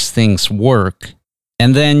of these things work.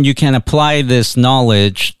 And then you can apply this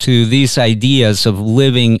knowledge to these ideas of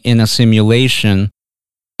living in a simulation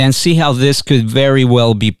and see how this could very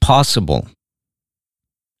well be possible.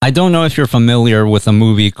 I don't know if you're familiar with a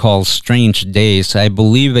movie called Strange Days. I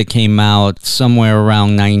believe it came out somewhere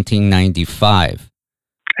around 1995.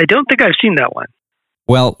 I don't think I've seen that one.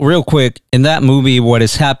 Well, real quick, in that movie, what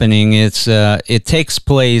is happening is it takes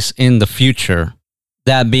place in the future.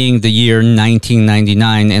 That being the year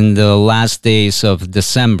 1999 in the last days of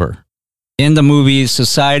December. In the movie,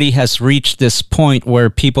 society has reached this point where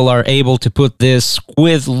people are able to put this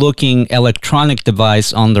squid-looking electronic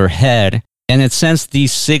device on their head, and it sends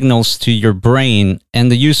these signals to your brain,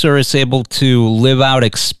 and the user is able to live out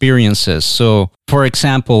experiences. So, for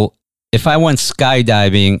example, if I went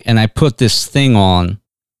skydiving and I put this thing on,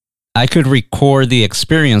 I could record the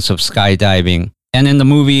experience of skydiving. And in the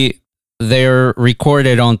movie, they're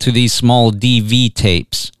recorded onto these small DV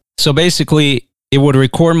tapes. So basically, it would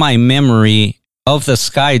record my memory of the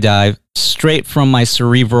skydive straight from my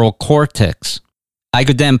cerebral cortex. I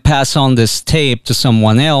could then pass on this tape to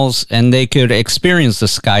someone else, and they could experience the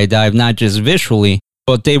skydive, not just visually,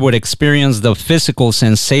 but they would experience the physical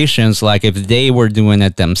sensations like if they were doing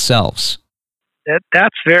it themselves.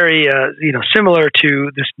 That's very similar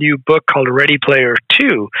to this new book called Ready Player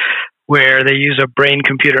 2, where they use a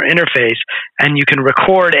brain-computer interface, and you can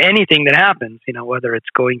record anything that happens, whether it's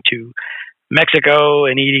going to Mexico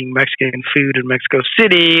and eating Mexican food in Mexico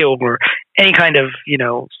City, or any kind of,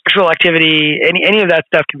 sexual activity, any of that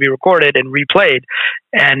stuff can be recorded and replayed,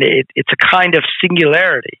 and it's a kind of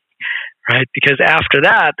singularity, right? Because after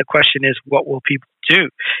that, the question is, what will people too.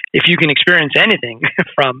 If you can experience anything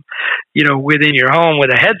from, within your home with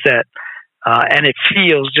a headset, and it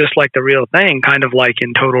feels just like the real thing, kind of like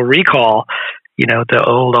in Total Recall, the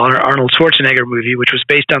old Arnold Schwarzenegger movie, which was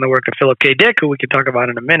based on the work of Philip K. Dick, who we can talk about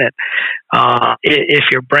in a minute. If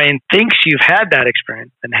your brain thinks you've had that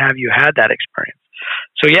experience, then have you had that experience?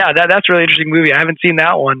 So yeah, that's a really interesting movie. I haven't seen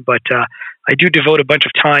that one, but I do devote a bunch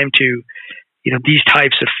of time to these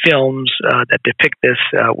types of films that depict this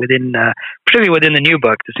particularly within the new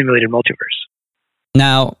book, The Simulated Multiverse.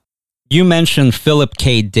 Now, you mentioned Philip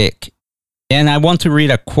K. Dick, and I want to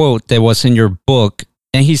read a quote that was in your book,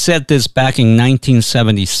 and he said this back in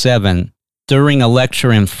 1977 during a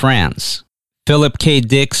lecture in France. Philip K.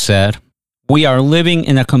 Dick said, "We are living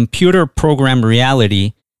in a computer program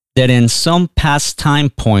reality that in some past time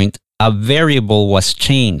point, a variable was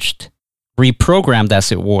changed, reprogrammed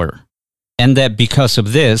as it were, and that because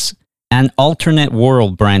of this, an alternate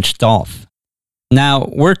world branched off." Now,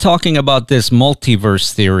 we're talking about this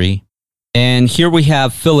multiverse theory, and here we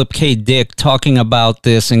have Philip K. Dick talking about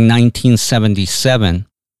this in 1977.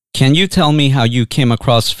 Can you tell me how you came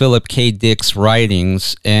across Philip K. Dick's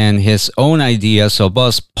writings and his own ideas of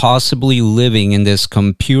us possibly living in this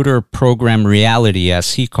computer program reality,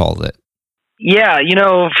 as he called it? Yeah,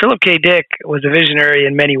 Philip K. Dick was a visionary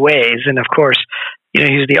in many ways, and of course,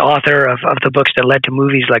 he's the author of the books that led to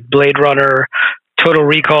movies like Blade Runner, Total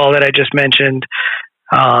Recall that I just mentioned,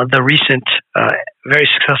 the recent, very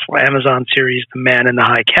successful Amazon series, The Man in the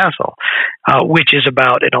High Castle, which is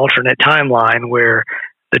about an alternate timeline where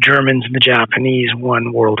the Germans and the Japanese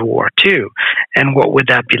won World War II. And what would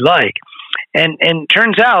that be like? And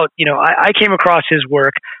turns out, I came across his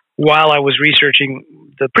work while I was researching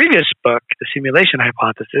the previous book, The Simulation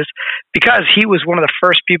Hypothesis, because he was one of the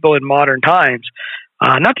first people in modern times,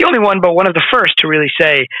 not the only one, but one of the first to really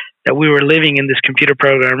say that we were living in this computer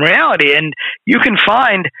program reality. And you can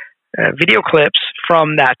find video clips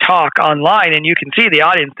from that talk online, and you can see the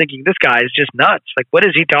audience thinking, this guy is just nuts. Like, what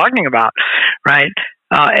is he talking about? Right?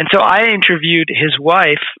 And so I interviewed his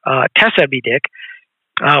wife, Tessa B. Dick,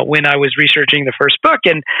 when I was researching the first book.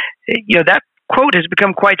 And, that quote has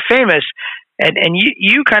become quite famous. And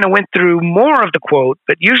you kind of went through more of the quote,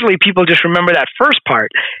 but usually people just remember that first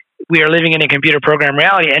part. We are living in a computer program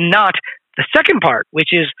reality, and not the second part, which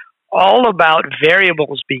is all about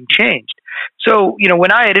variables being changed. So,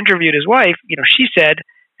 when I had interviewed his wife, she said,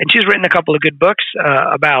 and she's written a couple of good books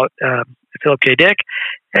about Philip K. Dick,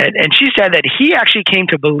 and she said that he actually came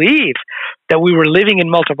to believe that we were living in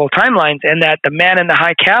multiple timelines, and that The Man in the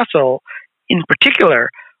High Castle, in particular,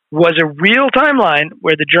 was a real timeline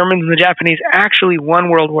where the Germans and the Japanese actually won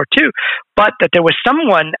World War II, but that there was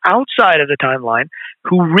someone outside of the timeline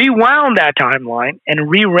who rewound that timeline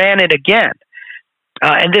and reran it again.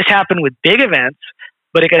 And this happened with big events,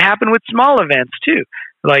 but it could happen with small events too.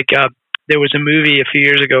 Like there was a movie a few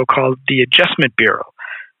years ago called The Adjustment Bureau,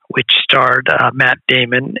 which starred Matt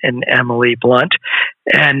Damon and Emily Blunt.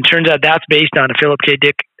 And turns out that's based on a Philip K.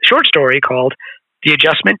 Dick short story called The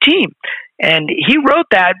Adjustment Team. And he wrote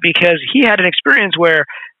that because he had an experience where,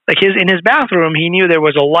 in his bathroom, he knew there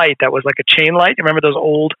was a light that was like a chain light. Remember those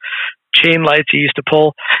old chain lights he used to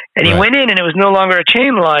pull? And he went in, and it was no longer a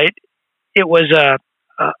chain light. It was a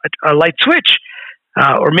light switch,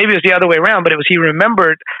 or maybe it was the other way around. But he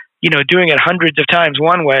remembered, doing it hundreds of times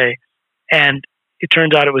one way, and it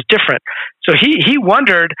turns out it was different. So he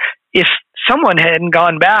wondered if someone hadn't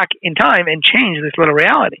gone back in time and changed this little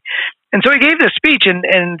reality. And so he gave this speech,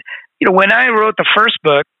 and when I wrote the first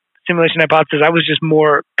book, Simulation Hypothesis, I was just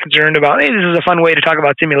more concerned about, hey, this is a fun way to talk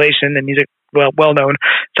about simulation, and he's a well-known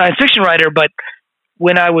science fiction writer. But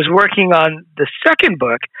when I was working on the second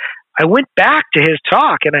book, I went back to his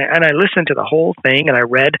talk, and I listened to the whole thing, and I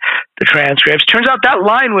read the transcripts. Turns out that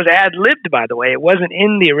line was ad-libbed, by the way. It wasn't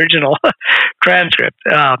in the original transcript,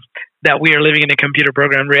 that we are living in a computer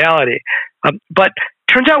programmed reality. But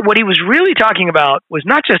turns out what he was really talking about was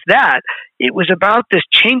not just that. It was about this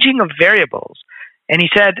changing of variables. And he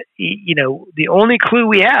said, the only clue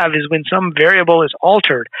we have is when some variable is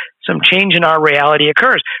altered, some change in our reality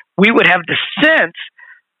occurs. We would have the sense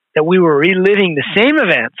that we were reliving the same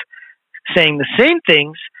events, saying the same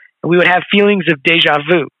things, and we would have feelings of deja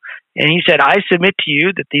vu. And he said, I submit to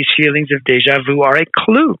you that these feelings of deja vu are a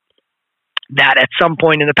clue that at some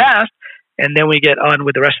point in the past, and then we get on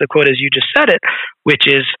with the rest of the quote as you just said it, which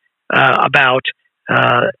is about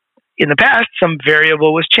in the past, some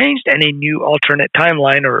variable was changed and a new alternate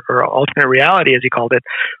timeline or alternate reality, as he called it,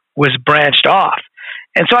 was branched off.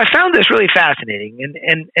 And so I found this really fascinating.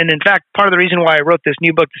 And in fact, part of the reason why I wrote this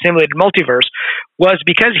new book, The Simulated Multiverse, was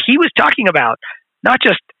because he was talking about not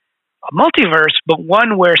just a multiverse, but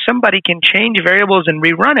one where somebody can change variables and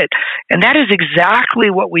rerun it. And that is exactly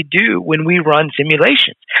what we do when we run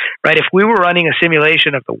simulations, right? If we were running a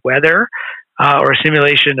simulation of the weather or a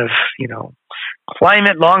simulation of,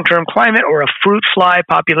 climate, long-term climate, or a fruit fly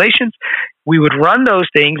populations, we would run those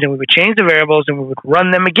things and we would change the variables and we would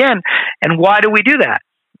run them again. And why do we do that?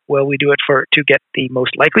 Well, we do it to get the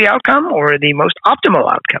most likely outcome or the most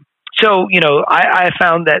optimal outcome. So, I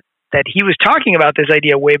found that he was talking about this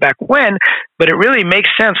idea way back when, but it really makes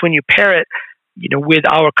sense when you pair it, with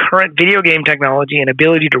our current video game technology and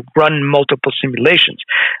ability to run multiple simulations.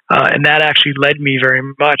 And that actually led me very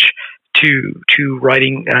much to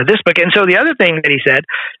writing this book. And so the other thing that he said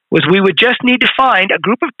was we would just need to find a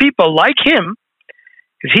group of people like him,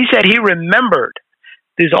 because he said he remembered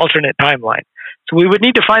this alternate timeline. So we would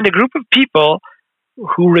need to find a group of people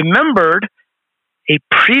who remembered a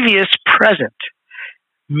previous present,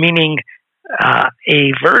 meaning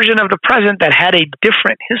a version of the present that had a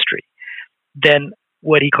different history than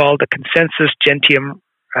what he called the consensus gentium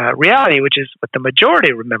reality, which is what the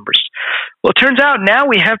majority remembers. Well, it turns out now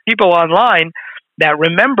we have people online that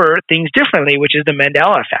remember things differently, which is the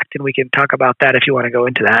Mandela effect. And we can talk about that if you want to go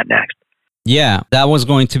into that next. Yeah, that was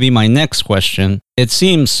going to be my next question. It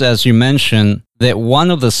seems, as you mentioned, that one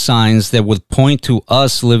of the signs that would point to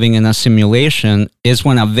us living in a simulation is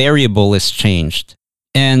when a variable is changed.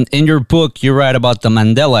 And in your book, you write about the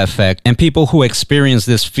Mandela effect and people who experience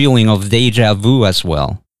this feeling of deja vu as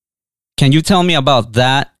well. Can you tell me about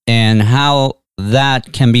that and how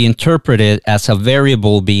that can be interpreted as a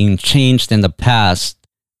variable being changed in the past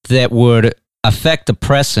that would affect the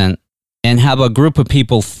present and have a group of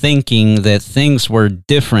people thinking that things were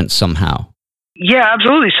different somehow? Yeah,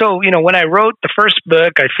 absolutely. So, when I wrote the first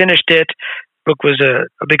book, I finished it. The book was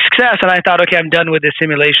a big success, and I thought, okay, I'm done with this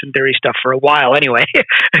simulation theory stuff for a while anyway.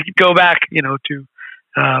 I could go back, to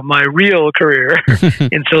my real career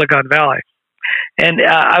in Silicon Valley. And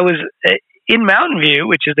I was in Mountain View,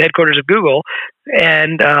 which is the headquarters of Google,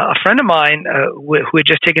 and a friend of mine who had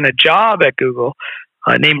just taken a job at Google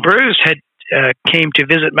named Bruce had came to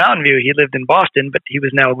visit Mountain View. He lived in Boston, but he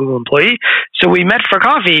was now a Google employee. So we met for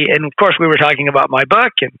coffee, and of course we were talking about my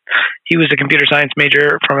book, and he was a computer science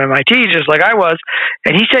major from MIT, just like I was.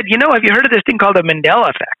 And he said, have you heard of this thing called the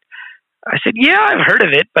Mandela effect? I said, yeah, I've heard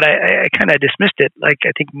of it, but I kind of dismissed it, like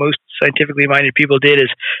I think most scientifically minded people did,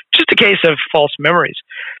 as just a case of false memories.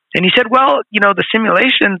 And he said, well, the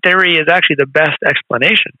simulation theory is actually the best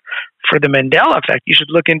explanation for the Mandela effect. You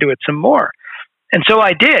should look into it some more. And so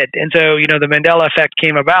I did. And so, the Mandela effect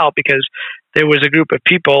came about because there was a group of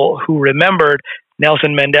people who remembered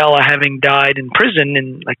Nelson Mandela having died in prison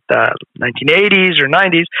in like the 1980s or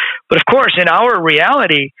 90s. But of course, in our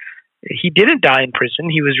reality, he didn't die in prison.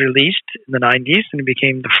 He was released in the 90s and he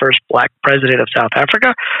became the first black president of South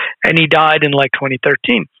Africa. And he died in like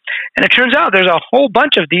 2013. And it turns out there's a whole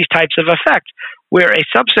bunch of these types of effects where a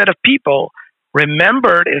subset of people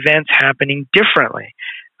remembered events happening differently.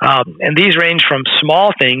 And these range from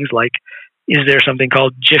small things like, is there something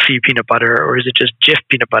called Jiffy peanut butter, or is it just Jif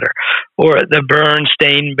peanut butter? Or the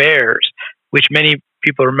Bernstein Bears, which many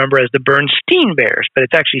people remember as the Bernstein Bears, but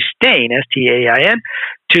it's actually Stain, S-T-A-I-N,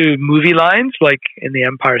 to movie lines like in The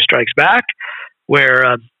Empire Strikes Back,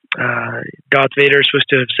 where Darth Vader is supposed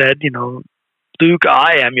to have said, Luke,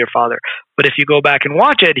 I am your father. But if you go back and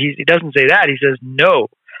watch it, he doesn't say that. He says, no,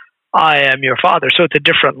 I am your father. So it's a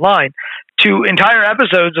different line. To entire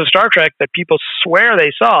episodes of Star Trek that people swear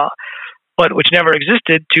they saw, but which never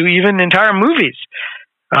existed, to even entire movies.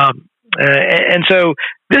 And so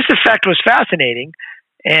this effect was fascinating.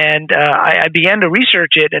 And I began to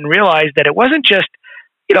research it and realized that it wasn't just,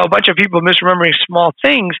 a bunch of people misremembering small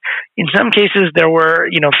things. In some cases, there were,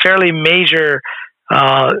 fairly major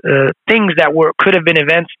things that could have been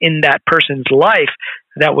events in that person's life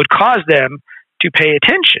that would cause them to pay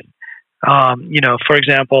attention. For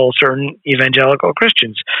example, certain evangelical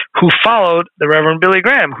Christians who followed the Reverend Billy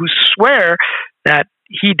Graham, who swear that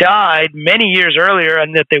he died many years earlier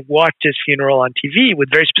and that they watched his funeral on TV with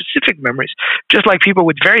very specific memories, just like people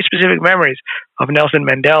with very specific memories of Nelson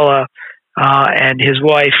Mandela and his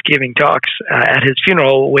wife giving talks at his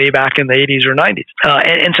funeral way back in the 80s or 90s.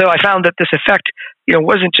 And so I found that this effect,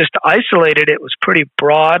 wasn't just isolated, it was pretty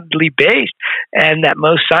broadly based, and that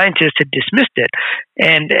most scientists had dismissed it.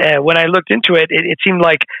 And when I looked into it, it seemed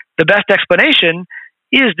like the best explanation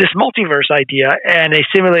is this multiverse idea, and a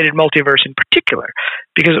simulated multiverse in particular.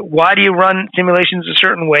 Because why do you run simulations a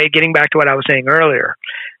certain way? Getting back to what I was saying earlier,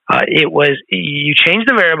 it was you change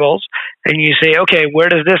the variables and you say, okay, where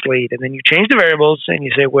does this lead? And then you change the variables and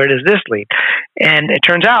you say, where does this lead? And it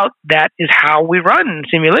turns out that is how we run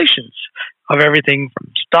simulations. of everything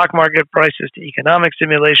from stock market prices to economic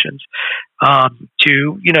simulations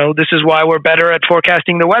to, this is why we're better at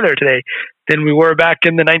forecasting the weather today than we were back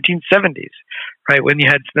in the 1970s, right? When you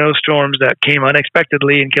had snowstorms that came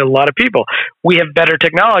unexpectedly and killed a lot of people. We have better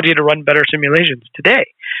technology to run better simulations today.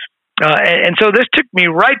 And so this took me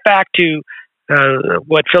right back to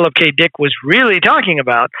what Philip K. Dick was really talking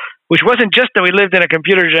about, which wasn't just that we lived in a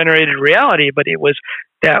computer-generated reality, but it was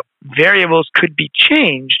that variables could be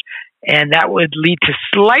changed, and that would lead to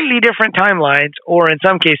slightly different timelines, or in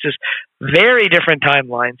some cases, very different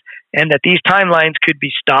timelines, and that these timelines could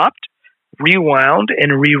be stopped, rewound,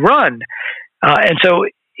 and rerun. And so,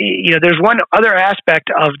 there's one other aspect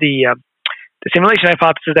of the simulation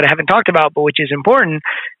hypothesis that I haven't talked about, but which is important.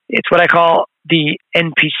 It's what I call the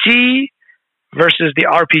NPC versus the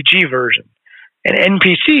RPG version. And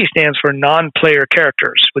NPC stands for non-player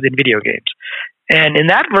characters within video games. And in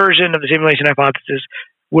that version of the simulation hypothesis,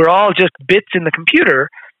 we're all just bits in the computer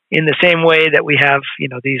in the same way that we have,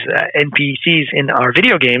 these NPCs in our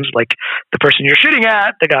video games, like the person you're shooting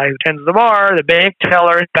at, the guy who tends the bar, the bank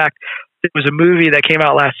teller. In fact, there was a movie that came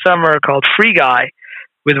out last summer called Free Guy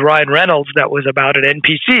with Ryan Reynolds that was about an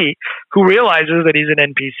NPC who realizes that he's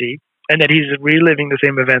an NPC and that he's reliving the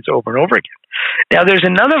same events over and over again. Now, there's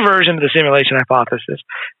another version of the simulation hypothesis,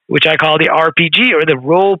 which I call the RPG, or the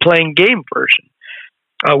role-playing game version,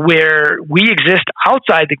 where we exist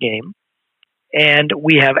outside the game and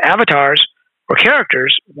we have avatars or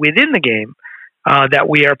characters within the game that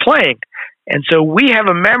we are playing. And so we have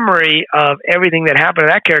a memory of everything that happened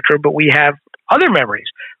to that character, but we have other memories.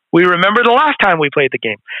 We remember the last time we played the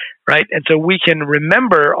game, right? And so we can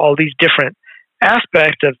remember all these different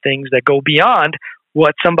aspects of things that go beyond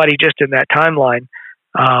what somebody just in that timeline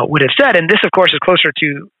would have said. And this, of course, is closer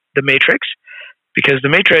to the Matrix, because the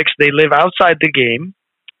Matrix, they live outside the game,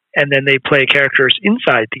 and then they play characters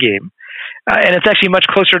inside the game. And it's actually much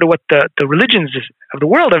closer to what the religions of the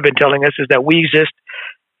world have been telling us, is that we exist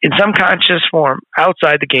in some conscious form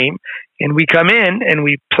outside the game, and we come in and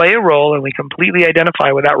we play a role and we completely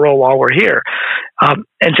identify with that role while we're here.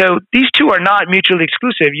 And so these two are not mutually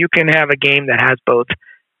exclusive. You can have a game that has both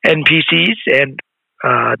NPCs and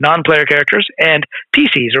non-player characters and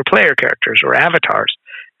PCs, or player characters, or avatars,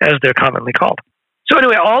 as they're commonly called. So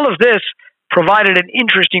anyway, all of this provided an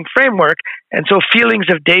interesting framework, and so feelings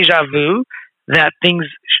of deja vu, that things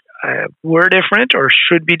were different or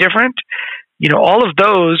should be different, all of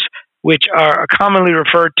those which are commonly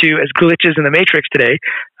referred to as glitches in the Matrix today,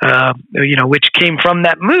 which came from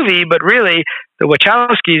that movie, but really the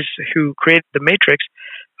Wachowskis who created the Matrix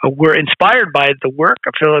were inspired by the work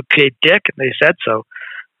of Philip K. Dick, and they said so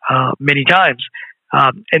many times.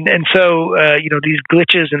 And so these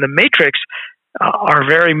glitches in the Matrix are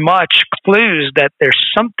very much clues that there's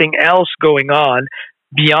something else going on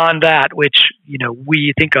beyond that, which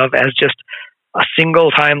we think of as just a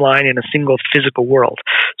single timeline in a single physical world.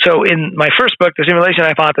 So in my first book, The Simulation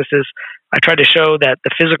Hypothesis, I tried to show that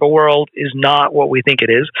the physical world is not what we think it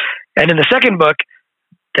is. And in the second book,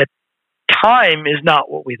 that time is not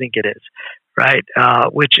what we think it is, right?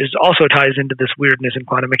 Which is also ties into this weirdness in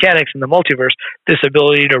quantum mechanics and the multiverse, this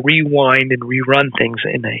ability to rewind and rerun things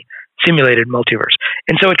in a simulated multiverse.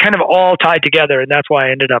 And so it kind of all tied together, and that's why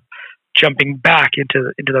I ended up jumping back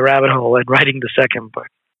into the rabbit hole and writing the second book.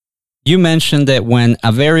 You mentioned that when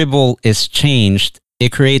a variable is changed,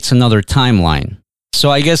 it creates another timeline. So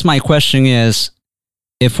I guess my question is,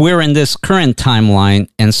 if we're in this current timeline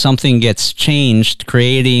and something gets changed,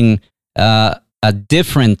 creating a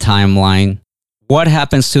different timeline, what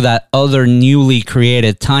happens to that other newly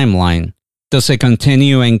created timeline? Does it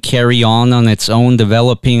continue and carry on its own,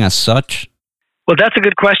 developing as such? Well, that's a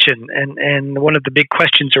good question, and one of the big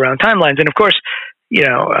questions around timelines. And of course,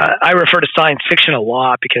 I refer to science fiction a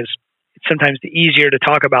lot because it's sometimes easier to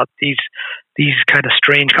talk about these kind of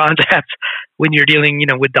strange concepts when you're dealing,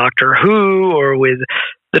 with Doctor Who or with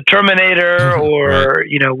the Terminator or,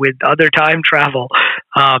 right. With other time travel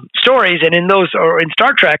stories. And in those, or in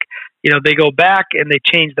Star Trek, they go back and they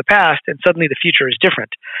change the past, and suddenly the future is different,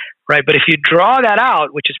 right? But if you draw that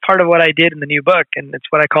out, which is part of what I did in the new book, and it's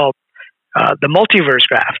what I call the multiverse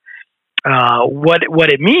graph,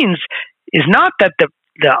 what it means is not that the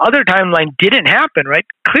other timeline didn't happen, right?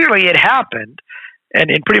 Clearly it happened, and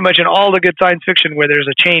in pretty much in all the good science fiction where there's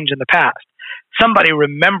a change in the past, somebody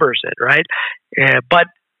remembers it, right? But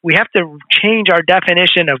we have to change our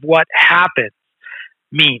definition of what happened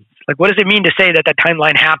means. Like, what does it mean to say that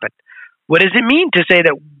timeline happened? What does it mean to say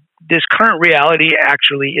that this current reality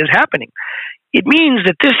actually is happening? It means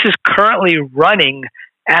that this is currently running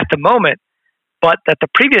at the moment but that the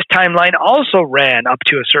previous timeline also ran up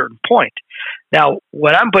to a certain point. Now,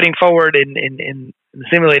 what I'm putting forward in the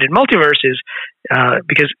simulated multiverse is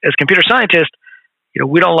because as computer scientists,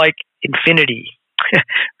 we don't like infinity,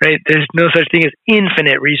 right? There's no such thing as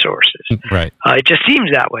infinite resources. Right. It just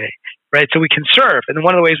seems that way, right? So we conserve, and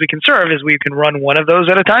one of the ways we conserve is we can run one of those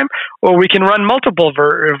at a time, or we can run multiple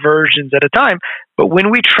versions at a time. But when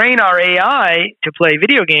we train our AI to play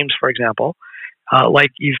video games, for example,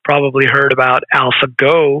 like you've probably heard about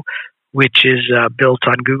AlphaGo, which is built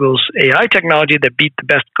on Google's AI technology that beat the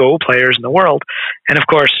best Go players in the world. And of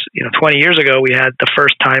course, 20 years ago, we had the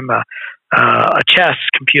first time a chess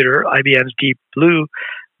computer, IBM's Deep Blue,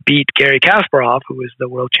 beat Garry Kasparov, who was the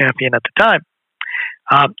world champion at the time.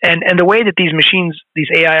 And the way that these machines, these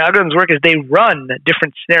AI algorithms work is they run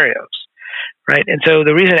different scenarios, right? And so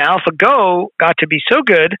the reason AlphaGo got to be so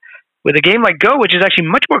good with a game like Go, which is actually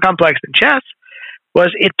much more complex than chess, was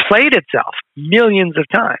it played itself millions of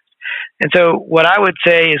times. And so what I would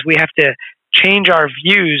say is we have to change our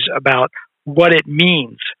views about what it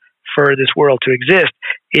means for this world to exist.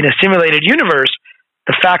 In a simulated universe,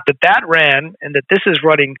 the fact that that ran and that this is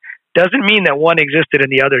running doesn't mean that one existed and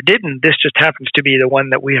the other didn't. This just happens to be the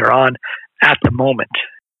one that we are on at the moment.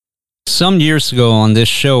 Some years ago on this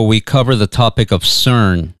show, we covered the topic of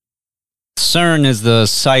CERN. CERN is the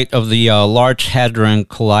site of the Large Hadron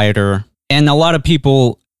Collider, and a lot of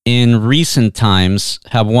people in recent times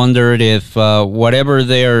have wondered if whatever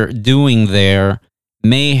they're doing there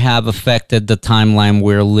may have affected the timeline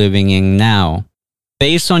we're living in now.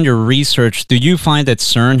 Based on your research, do you find that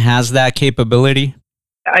CERN has that capability?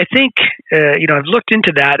 I think, I've looked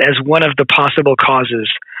into that as one of the possible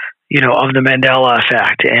causes, of the Mandela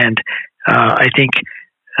effect. And I think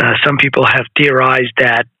some people have theorized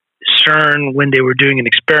that CERN, when they were doing an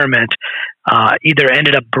experiment, either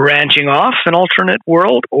ended up branching off an alternate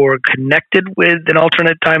world or connected with an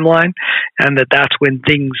alternate timeline, and that's when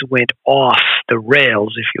things went off the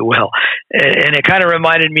rails, if you will. And it kind of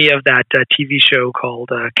reminded me of that TV show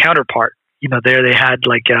called Counterpart. There they had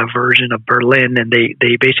like a version of Berlin, and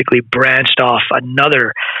they basically branched off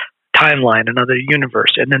another timeline, another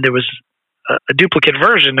universe, and then there was a duplicate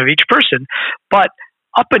version of each person, but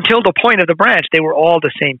up until the point of the branch, they were all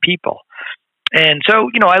the same people. And so,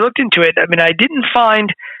 I looked into it. I mean, I didn't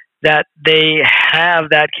find that they have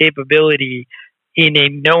that capability in a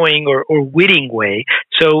knowing or witting way.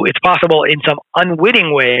 So it's possible in some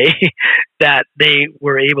unwitting way that they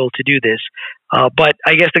were able to do this. But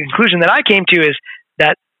I guess the conclusion that I came to is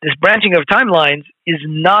that this branching of timelines is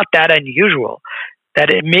not that unusual, that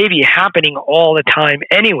it may be happening all the time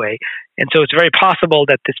anyway. And so it's very possible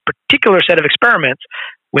that this particular set of experiments,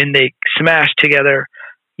 when they smashed together,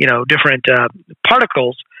 different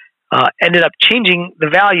particles, ended up changing the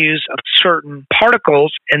values of certain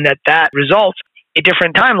particles, and that results a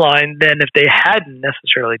different timeline than if they hadn't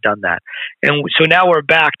necessarily done that. And so now we're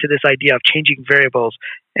back to this idea of changing variables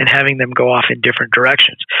and having them go off in different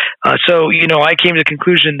directions. So I came to the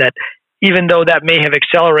conclusion that even though that may have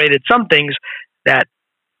accelerated some things, that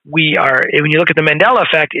when you look at the Mandela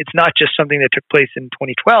effect, it's not just something that took place in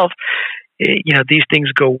 2012. These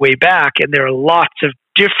things go way back, and there are lots of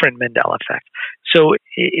different Mandela effects. So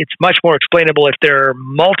it's much more explainable if there are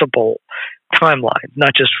multiple timelines, not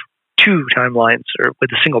just two timelines or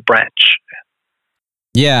with a single branch.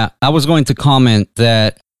 Yeah, I was going to comment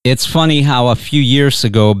that it's funny how a few years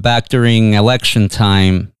ago, back during election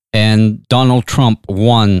time, and Donald Trump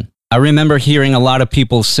won, I remember hearing a lot of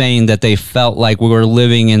people saying that they felt like we were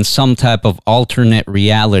living in some type of alternate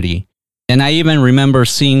reality. And I even remember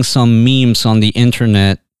seeing some memes on the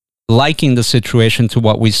internet liking the situation to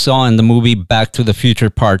what we saw in the movie Back to the Future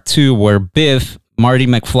Part 2, where Biff, Marty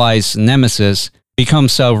McFly's nemesis,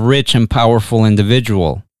 becomes a rich and powerful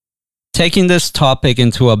individual. Taking this topic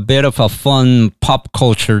into a bit of a fun pop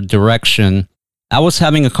culture direction, I was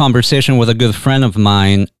having a conversation with a good friend of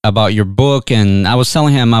mine about your book, and I was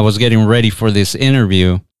telling him I was getting ready for this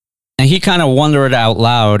interview. And he kind of wondered out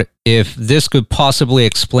loud if this could possibly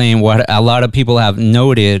explain what a lot of people have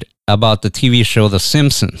noted about the TV show The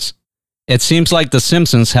Simpsons. It seems like The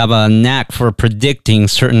Simpsons have a knack for predicting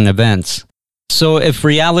certain events. So if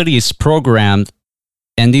reality is programmed,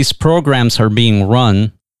 and these programs are being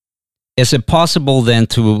run, is it possible then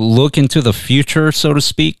to look into the future, so to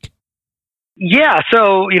speak? Yeah.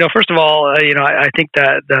 So, first of all, I think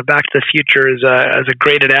that the Back to the Future is a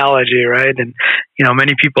great analogy, right? And,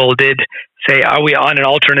 many people did say, are we on an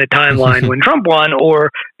alternate timeline when Trump won,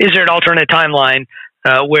 or is there an alternate timeline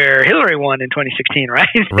where Hillary won in 2016, right?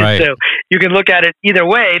 Right. So you can look at it either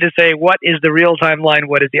way to say, what is the real timeline?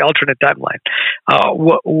 What is the alternate timeline?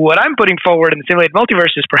 What I'm putting forward in the simulated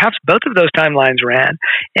multiverse is perhaps both of those timelines ran,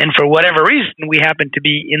 and for whatever reason, we happen to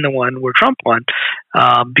be in the one where Trump won,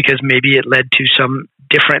 because maybe it led to some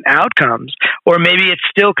different outcomes, or maybe it's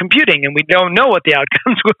still computing and we don't know what the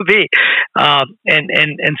outcomes will be.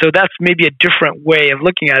 And so that's maybe a different way of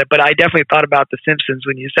looking at it. But I definitely thought about The Simpsons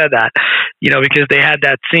when you said that, because they had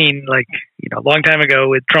that scene a long time ago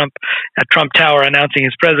with Trump at Trump Tower announcing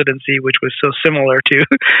his presidency, which was so similar to,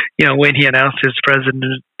 when he announced his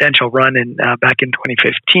presidential run back in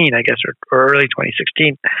 2015, I guess, or early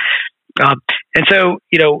 2016. And so,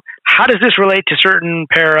 how does this relate to certain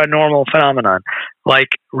paranormal phenomenon, like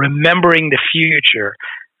remembering the future,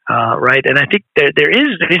 right? And I think there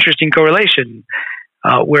is an interesting correlation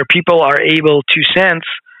where people are able to sense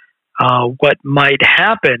what might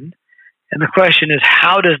happen. And the question is,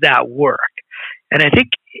 how does that work? And I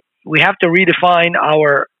think we have to redefine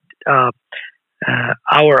our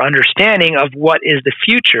understanding of what is the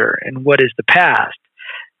future and what is the past.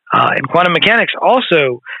 And quantum mechanics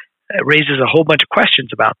also raises a whole bunch of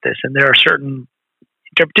questions about this. And there are certain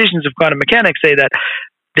interpretations of quantum mechanics say that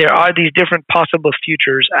there are these different possible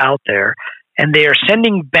futures out there, and they are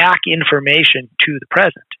sending back information to the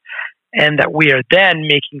present, and that we are then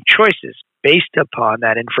making choices based upon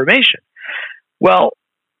that information. Well,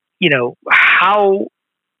 how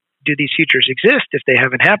do these futures exist if they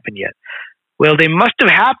haven't happened yet? Well, they must have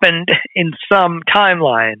happened in some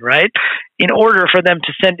timeline, right, in order for them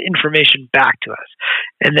to send information back to us.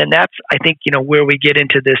 And then that's, I think, where we get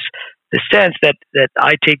into this sense that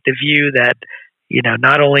I take the view that,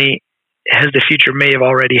 not only has the future may have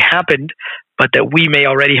already happened, but that we may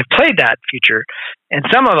already have played that future. And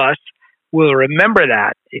some of us will remember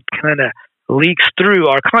that. It kind of leaks through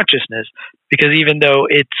our consciousness, because even though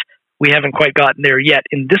we haven't quite gotten there yet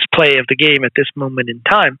in this play of the game at this moment in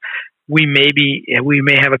time, we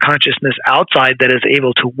may have a consciousness outside that is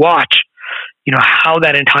able to watch, how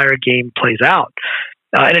that entire game plays out.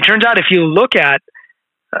 And it turns out, if you look at,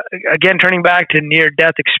 again, turning back to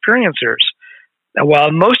near-death experiencers,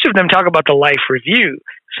 while most of them talk about the life review,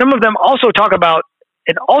 some of them also talk about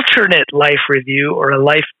an alternate life review or a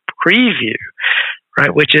life preview,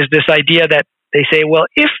 right? Which is this idea that they say, well,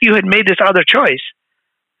 if you had made this other choice,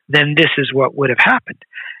 then this is what would have happened.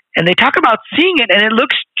 And they talk about seeing it, and it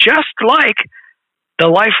looks just like the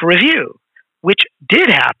life review, which did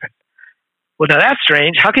happen. Well, now that's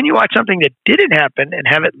strange. How can you watch something that didn't happen and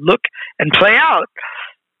have it look and play out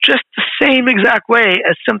just the same exact way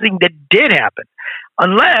as something that did happen?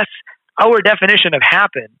 Unless our definition of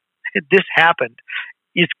this happened,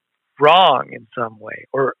 is wrong in some way,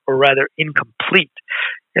 or rather incomplete.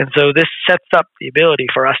 And so this sets up the ability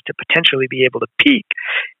for us to potentially be able to peak.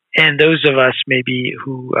 And those of us maybe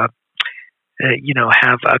who,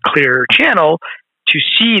 have a clearer channel to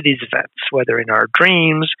see these events, whether in our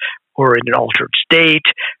dreams or in an altered state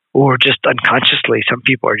or just unconsciously. Some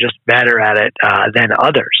people are just better at it than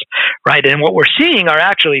others, right? And what we're seeing are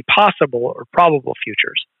actually possible or probable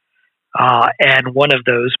futures. And one of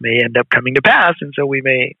those may end up coming to pass. And so we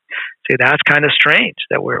may say that's kind of strange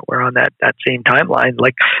that we're on that same timeline.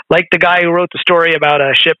 Like the guy who wrote the story about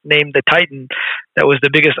a ship named the Titan that was the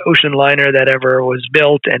biggest ocean liner that ever was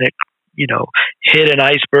built, and it hit an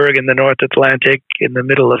iceberg in the North Atlantic in the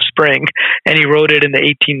middle of spring, and he wrote it in the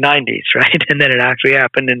 1890s, right? And then it actually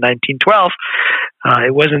happened in 1912.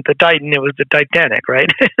 It wasn't the Titan, it was the Titanic,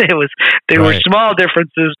 right? There were small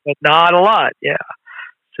differences, but not a lot. Yeah.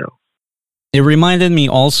 So it reminded me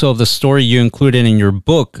also of the story you included in your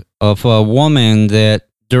book of a woman that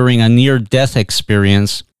during a near-death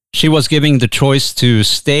experience, she was given the choice to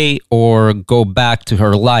stay or go back to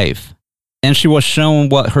her life. And she was shown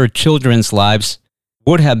what her children's lives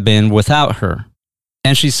would have been without her.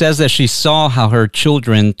 And she says that she saw how her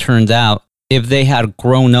children turned out if they had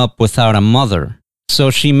grown up without a mother. So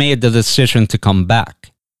she made the decision to come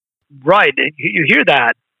back. Right. You hear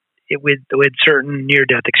that with certain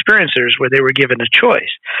near-death experiencers where they were given a choice.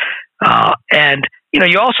 And,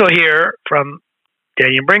 you also hear from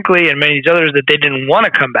Daniel Brinkley and many of these others that they didn't want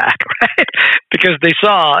to come back, right? Because they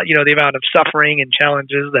saw, the amount of suffering and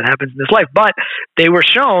challenges that happens in this life. But they were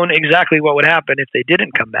shown exactly what would happen if they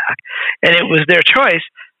didn't come back. And it was their choice.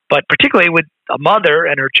 But particularly with a mother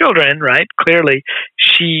and her children, right? Clearly,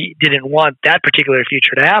 she didn't want that particular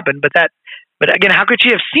future to happen. But again, how could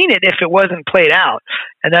she have seen it if it wasn't played out?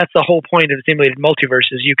 And that's the whole point of the simulated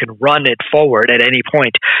multiverse, is you can run it forward at any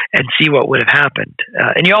point and see what would have happened.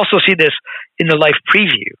 And you also see this in the life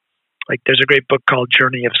preview. Like there's a great book called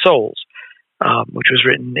Journey of Souls, which was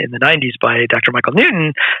written in the 90s by Dr. Michael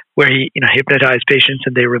Newton, where he hypnotized patients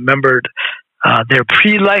and they remembered their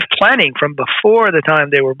pre-life planning from before the time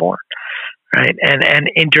they were born, right?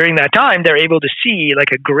 And during that time, they're able to see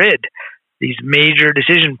like a grid, these major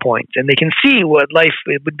decision points, and they can see what life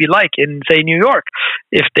would be like in, say, New York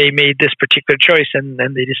if they made this particular choice and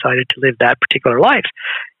then they decided to live that particular life.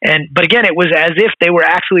 But again, it was as if they were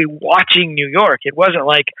actually watching New York. It wasn't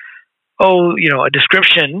like, a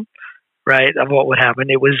description, right, of what would happen.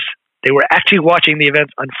 They were actually watching the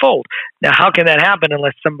events unfold. Now, how can that happen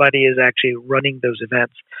unless somebody is actually running those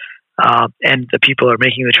events and the people are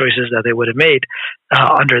making the choices that they would have made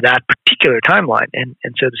under that particular timeline? And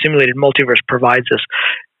so the simulated multiverse provides us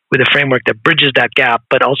with a framework that bridges that gap,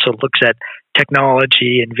 but also looks at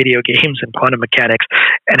technology and video games and quantum mechanics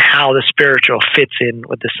and how the spiritual fits in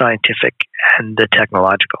with the scientific and the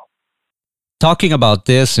technological. Talking about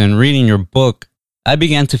this and reading your book, I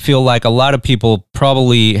began to feel like a lot of people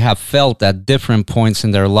probably have felt at different points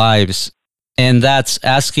in their lives, and that's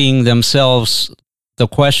asking themselves the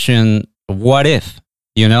question, what if,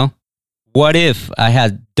 What if I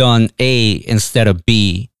had done A instead of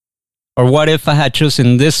B? Or what if I had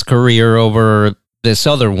chosen this career over this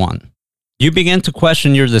other one? You begin to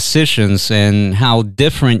question your decisions and how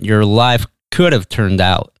different your life could have turned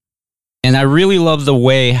out. And I really love the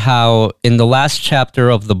way how in the last chapter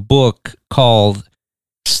of the book called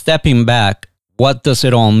Stepping Back, What Does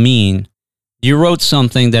It All Mean? You wrote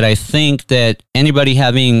something that I think that anybody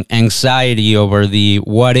having anxiety over the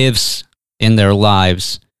what ifs in their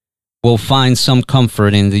lives will find some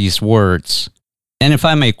comfort in these words. And if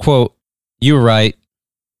I may quote, you write,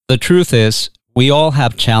 "The truth is, we all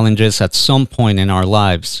have challenges at some point in our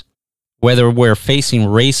lives, whether we're facing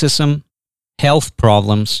racism, health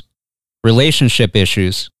problems, relationship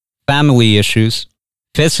issues, family issues,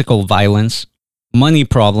 physical violence, money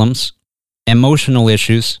problems, emotional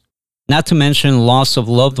issues, not to mention loss of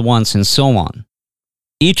loved ones and so on.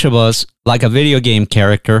 Each of us, like a video game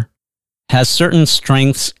character, has certain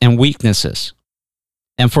strengths and weaknesses.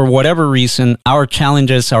 And for whatever reason, our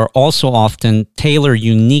challenges are also often tailored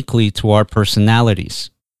uniquely to our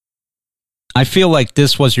personalities." I feel like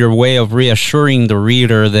this was your way of reassuring the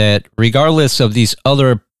reader that regardless of these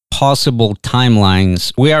other possible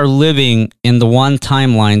timelines, we are living in the one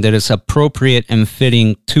timeline that is appropriate and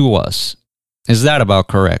fitting to us. Is that about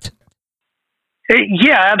correct?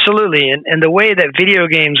 Yeah, absolutely. And the way that video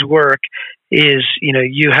games work is,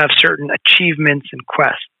 you have certain achievements and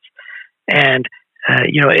quests. And,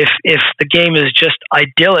 if the game is just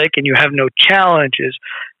idyllic and you have no challenges,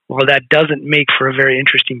 well, that doesn't make for a very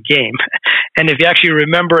interesting game. And if you actually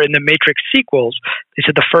remember in the Matrix sequels, they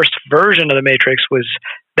said the first version of the Matrix was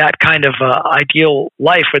that kind of ideal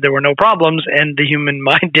life where there were no problems and the human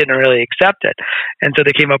mind didn't really accept it. And so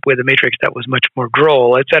they came up with a Matrix that was much more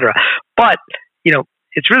droll, etc. But,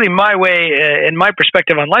 it's really my way and my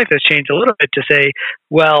perspective on life has changed a little bit to say,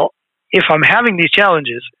 well, if I'm having these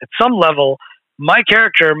challenges, at some level, my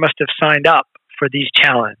character must have signed up for these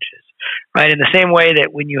challenges, right? In the same way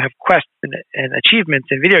that when you have quests and achievements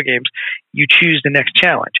in video games, you choose the next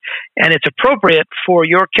challenge. And it's appropriate for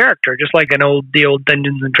your character, just like the old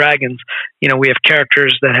Dungeons and Dragons. We have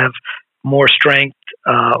characters that have more strength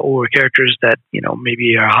or characters that,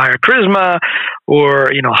 maybe are higher charisma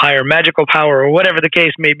or, higher magical power or whatever the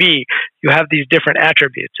case may be. You have these different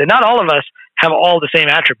attributes. And not all of us have all the same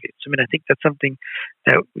attributes. I mean, I think that's something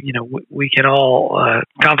that, we can all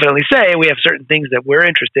confidently say we have certain things that we're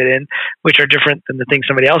interested in, which are different than the things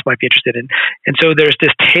somebody else might be interested in. And so there's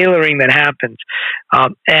this tailoring that happens.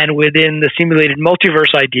 And within the simulated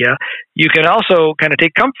multiverse idea, you can also kind of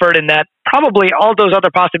take comfort in that probably all those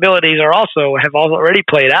other possibilities have already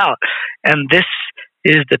played out. And this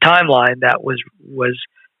is the timeline that was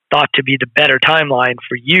thought to be the better timeline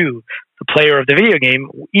for you, the player of the video game,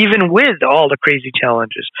 even with all the crazy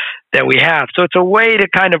challenges that we have. So it's a way to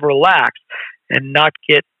kind of relax and not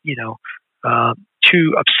get,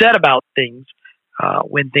 too upset about things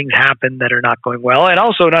when things happen that are not going well. And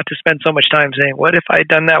also not to spend so much time saying, what if I had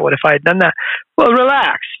done that? What if I had done that? Well,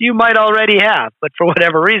 relax. You might already have, but for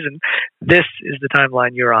whatever reason, this is the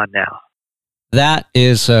timeline you're on now. That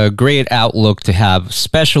is a great outlook to have,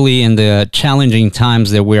 especially in the challenging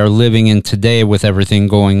times that we are living in today with everything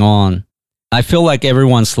going on. I feel like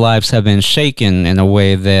everyone's lives have been shaken in a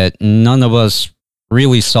way that none of us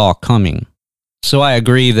really saw coming. So I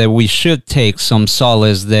agree that we should take some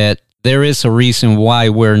solace that there is a reason why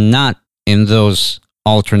we're not in those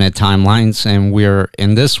alternate timelines and we're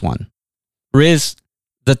in this one. Riz,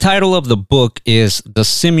 the title of the book is The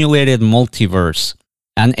Simulated Multiverse.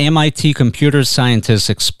 An MIT computer scientist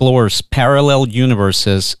explores parallel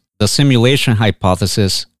universes The Simulation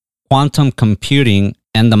Hypothesis, Quantum Computing,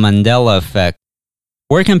 and the Mandela Effect.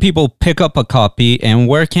 Where can people pick up a copy, and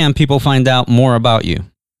where can people find out more about you?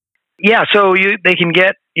 Yeah, so they can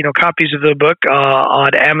get copies of the book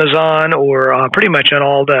on Amazon or pretty much on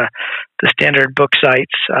all the standard book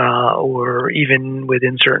sites, or even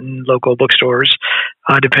within certain local bookstores,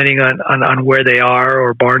 depending on where they are,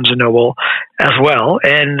 or Barnes and Noble as well.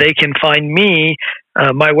 And they can find me.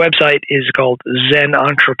 My website is called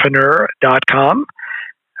ZenEntrepreneur.com.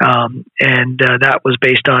 And that was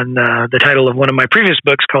based on the title of one of my previous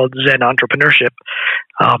books called Zen Entrepreneurship.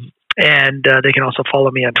 And they can also follow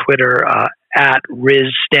me on Twitter at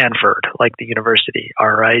Riz Stanford, like the university,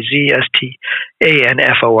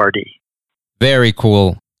 RIZSTANFORD. Very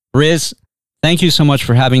cool. Riz, thank you so much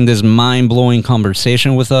for having this mind-blowing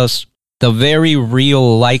conversation with us. The very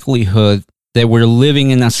real likelihood that we're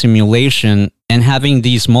living in a simulation and having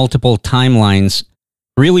these multiple timelines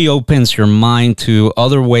really opens your mind to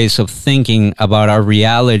other ways of thinking about our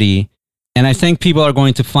reality. And I think people are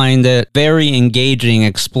going to find it very engaging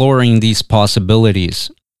exploring these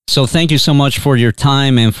possibilities. So thank you so much for your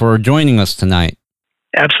time and for joining us tonight.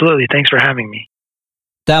 Absolutely. Thanks for having me.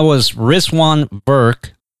 That was Rizwan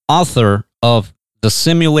Virk, author of The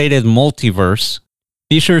Simulated Multiverse.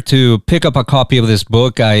 Be sure to pick up a copy of this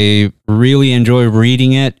book. I really enjoy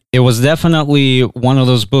reading it. It was definitely one of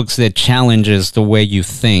those books that challenges the way you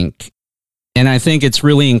think. And I think it's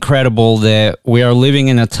really incredible that we are living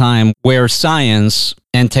in a time where science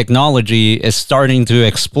and technology is starting to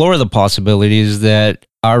explore the possibilities that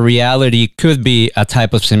our reality could be a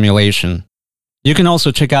type of simulation. You can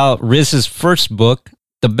also check out Riz's first book,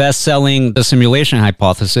 the best-selling The Simulation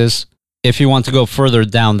Hypothesis, if you want to go further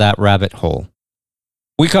down that rabbit hole.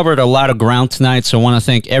 We covered a lot of ground tonight, so I want to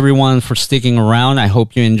thank everyone for sticking around. I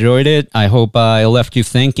hope you enjoyed it. I hope I left you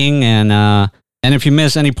thinking. And if you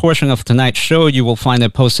missed any portion of tonight's show, you will find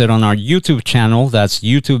it posted on our YouTube channel. That's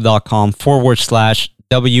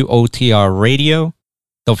youtube.com/WOTR Radio.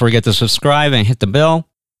 Don't forget to subscribe and hit the bell.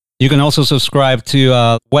 You can also subscribe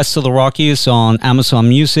to West of the Rockies on Amazon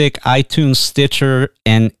Music, iTunes, Stitcher,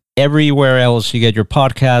 and everywhere else you get your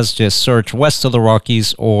podcasts. Just search West of the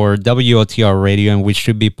Rockies or WOTR Radio, and we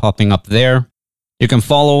should be popping up there. You can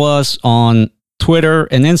follow us on Twitter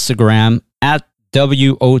and Instagram at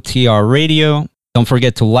WOTR Radio. Don't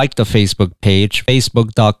forget to like the Facebook page,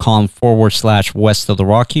 facebook.com/West of the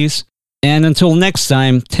Rockies. And until next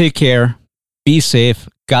time, take care, be safe,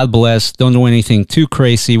 God bless, don't do anything too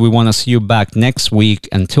crazy. We want to see you back next week.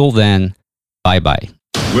 Until then, bye-bye.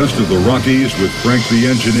 West of the Rockies with Frank the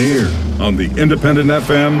Engineer on the Independent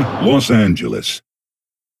FM, Los Angeles.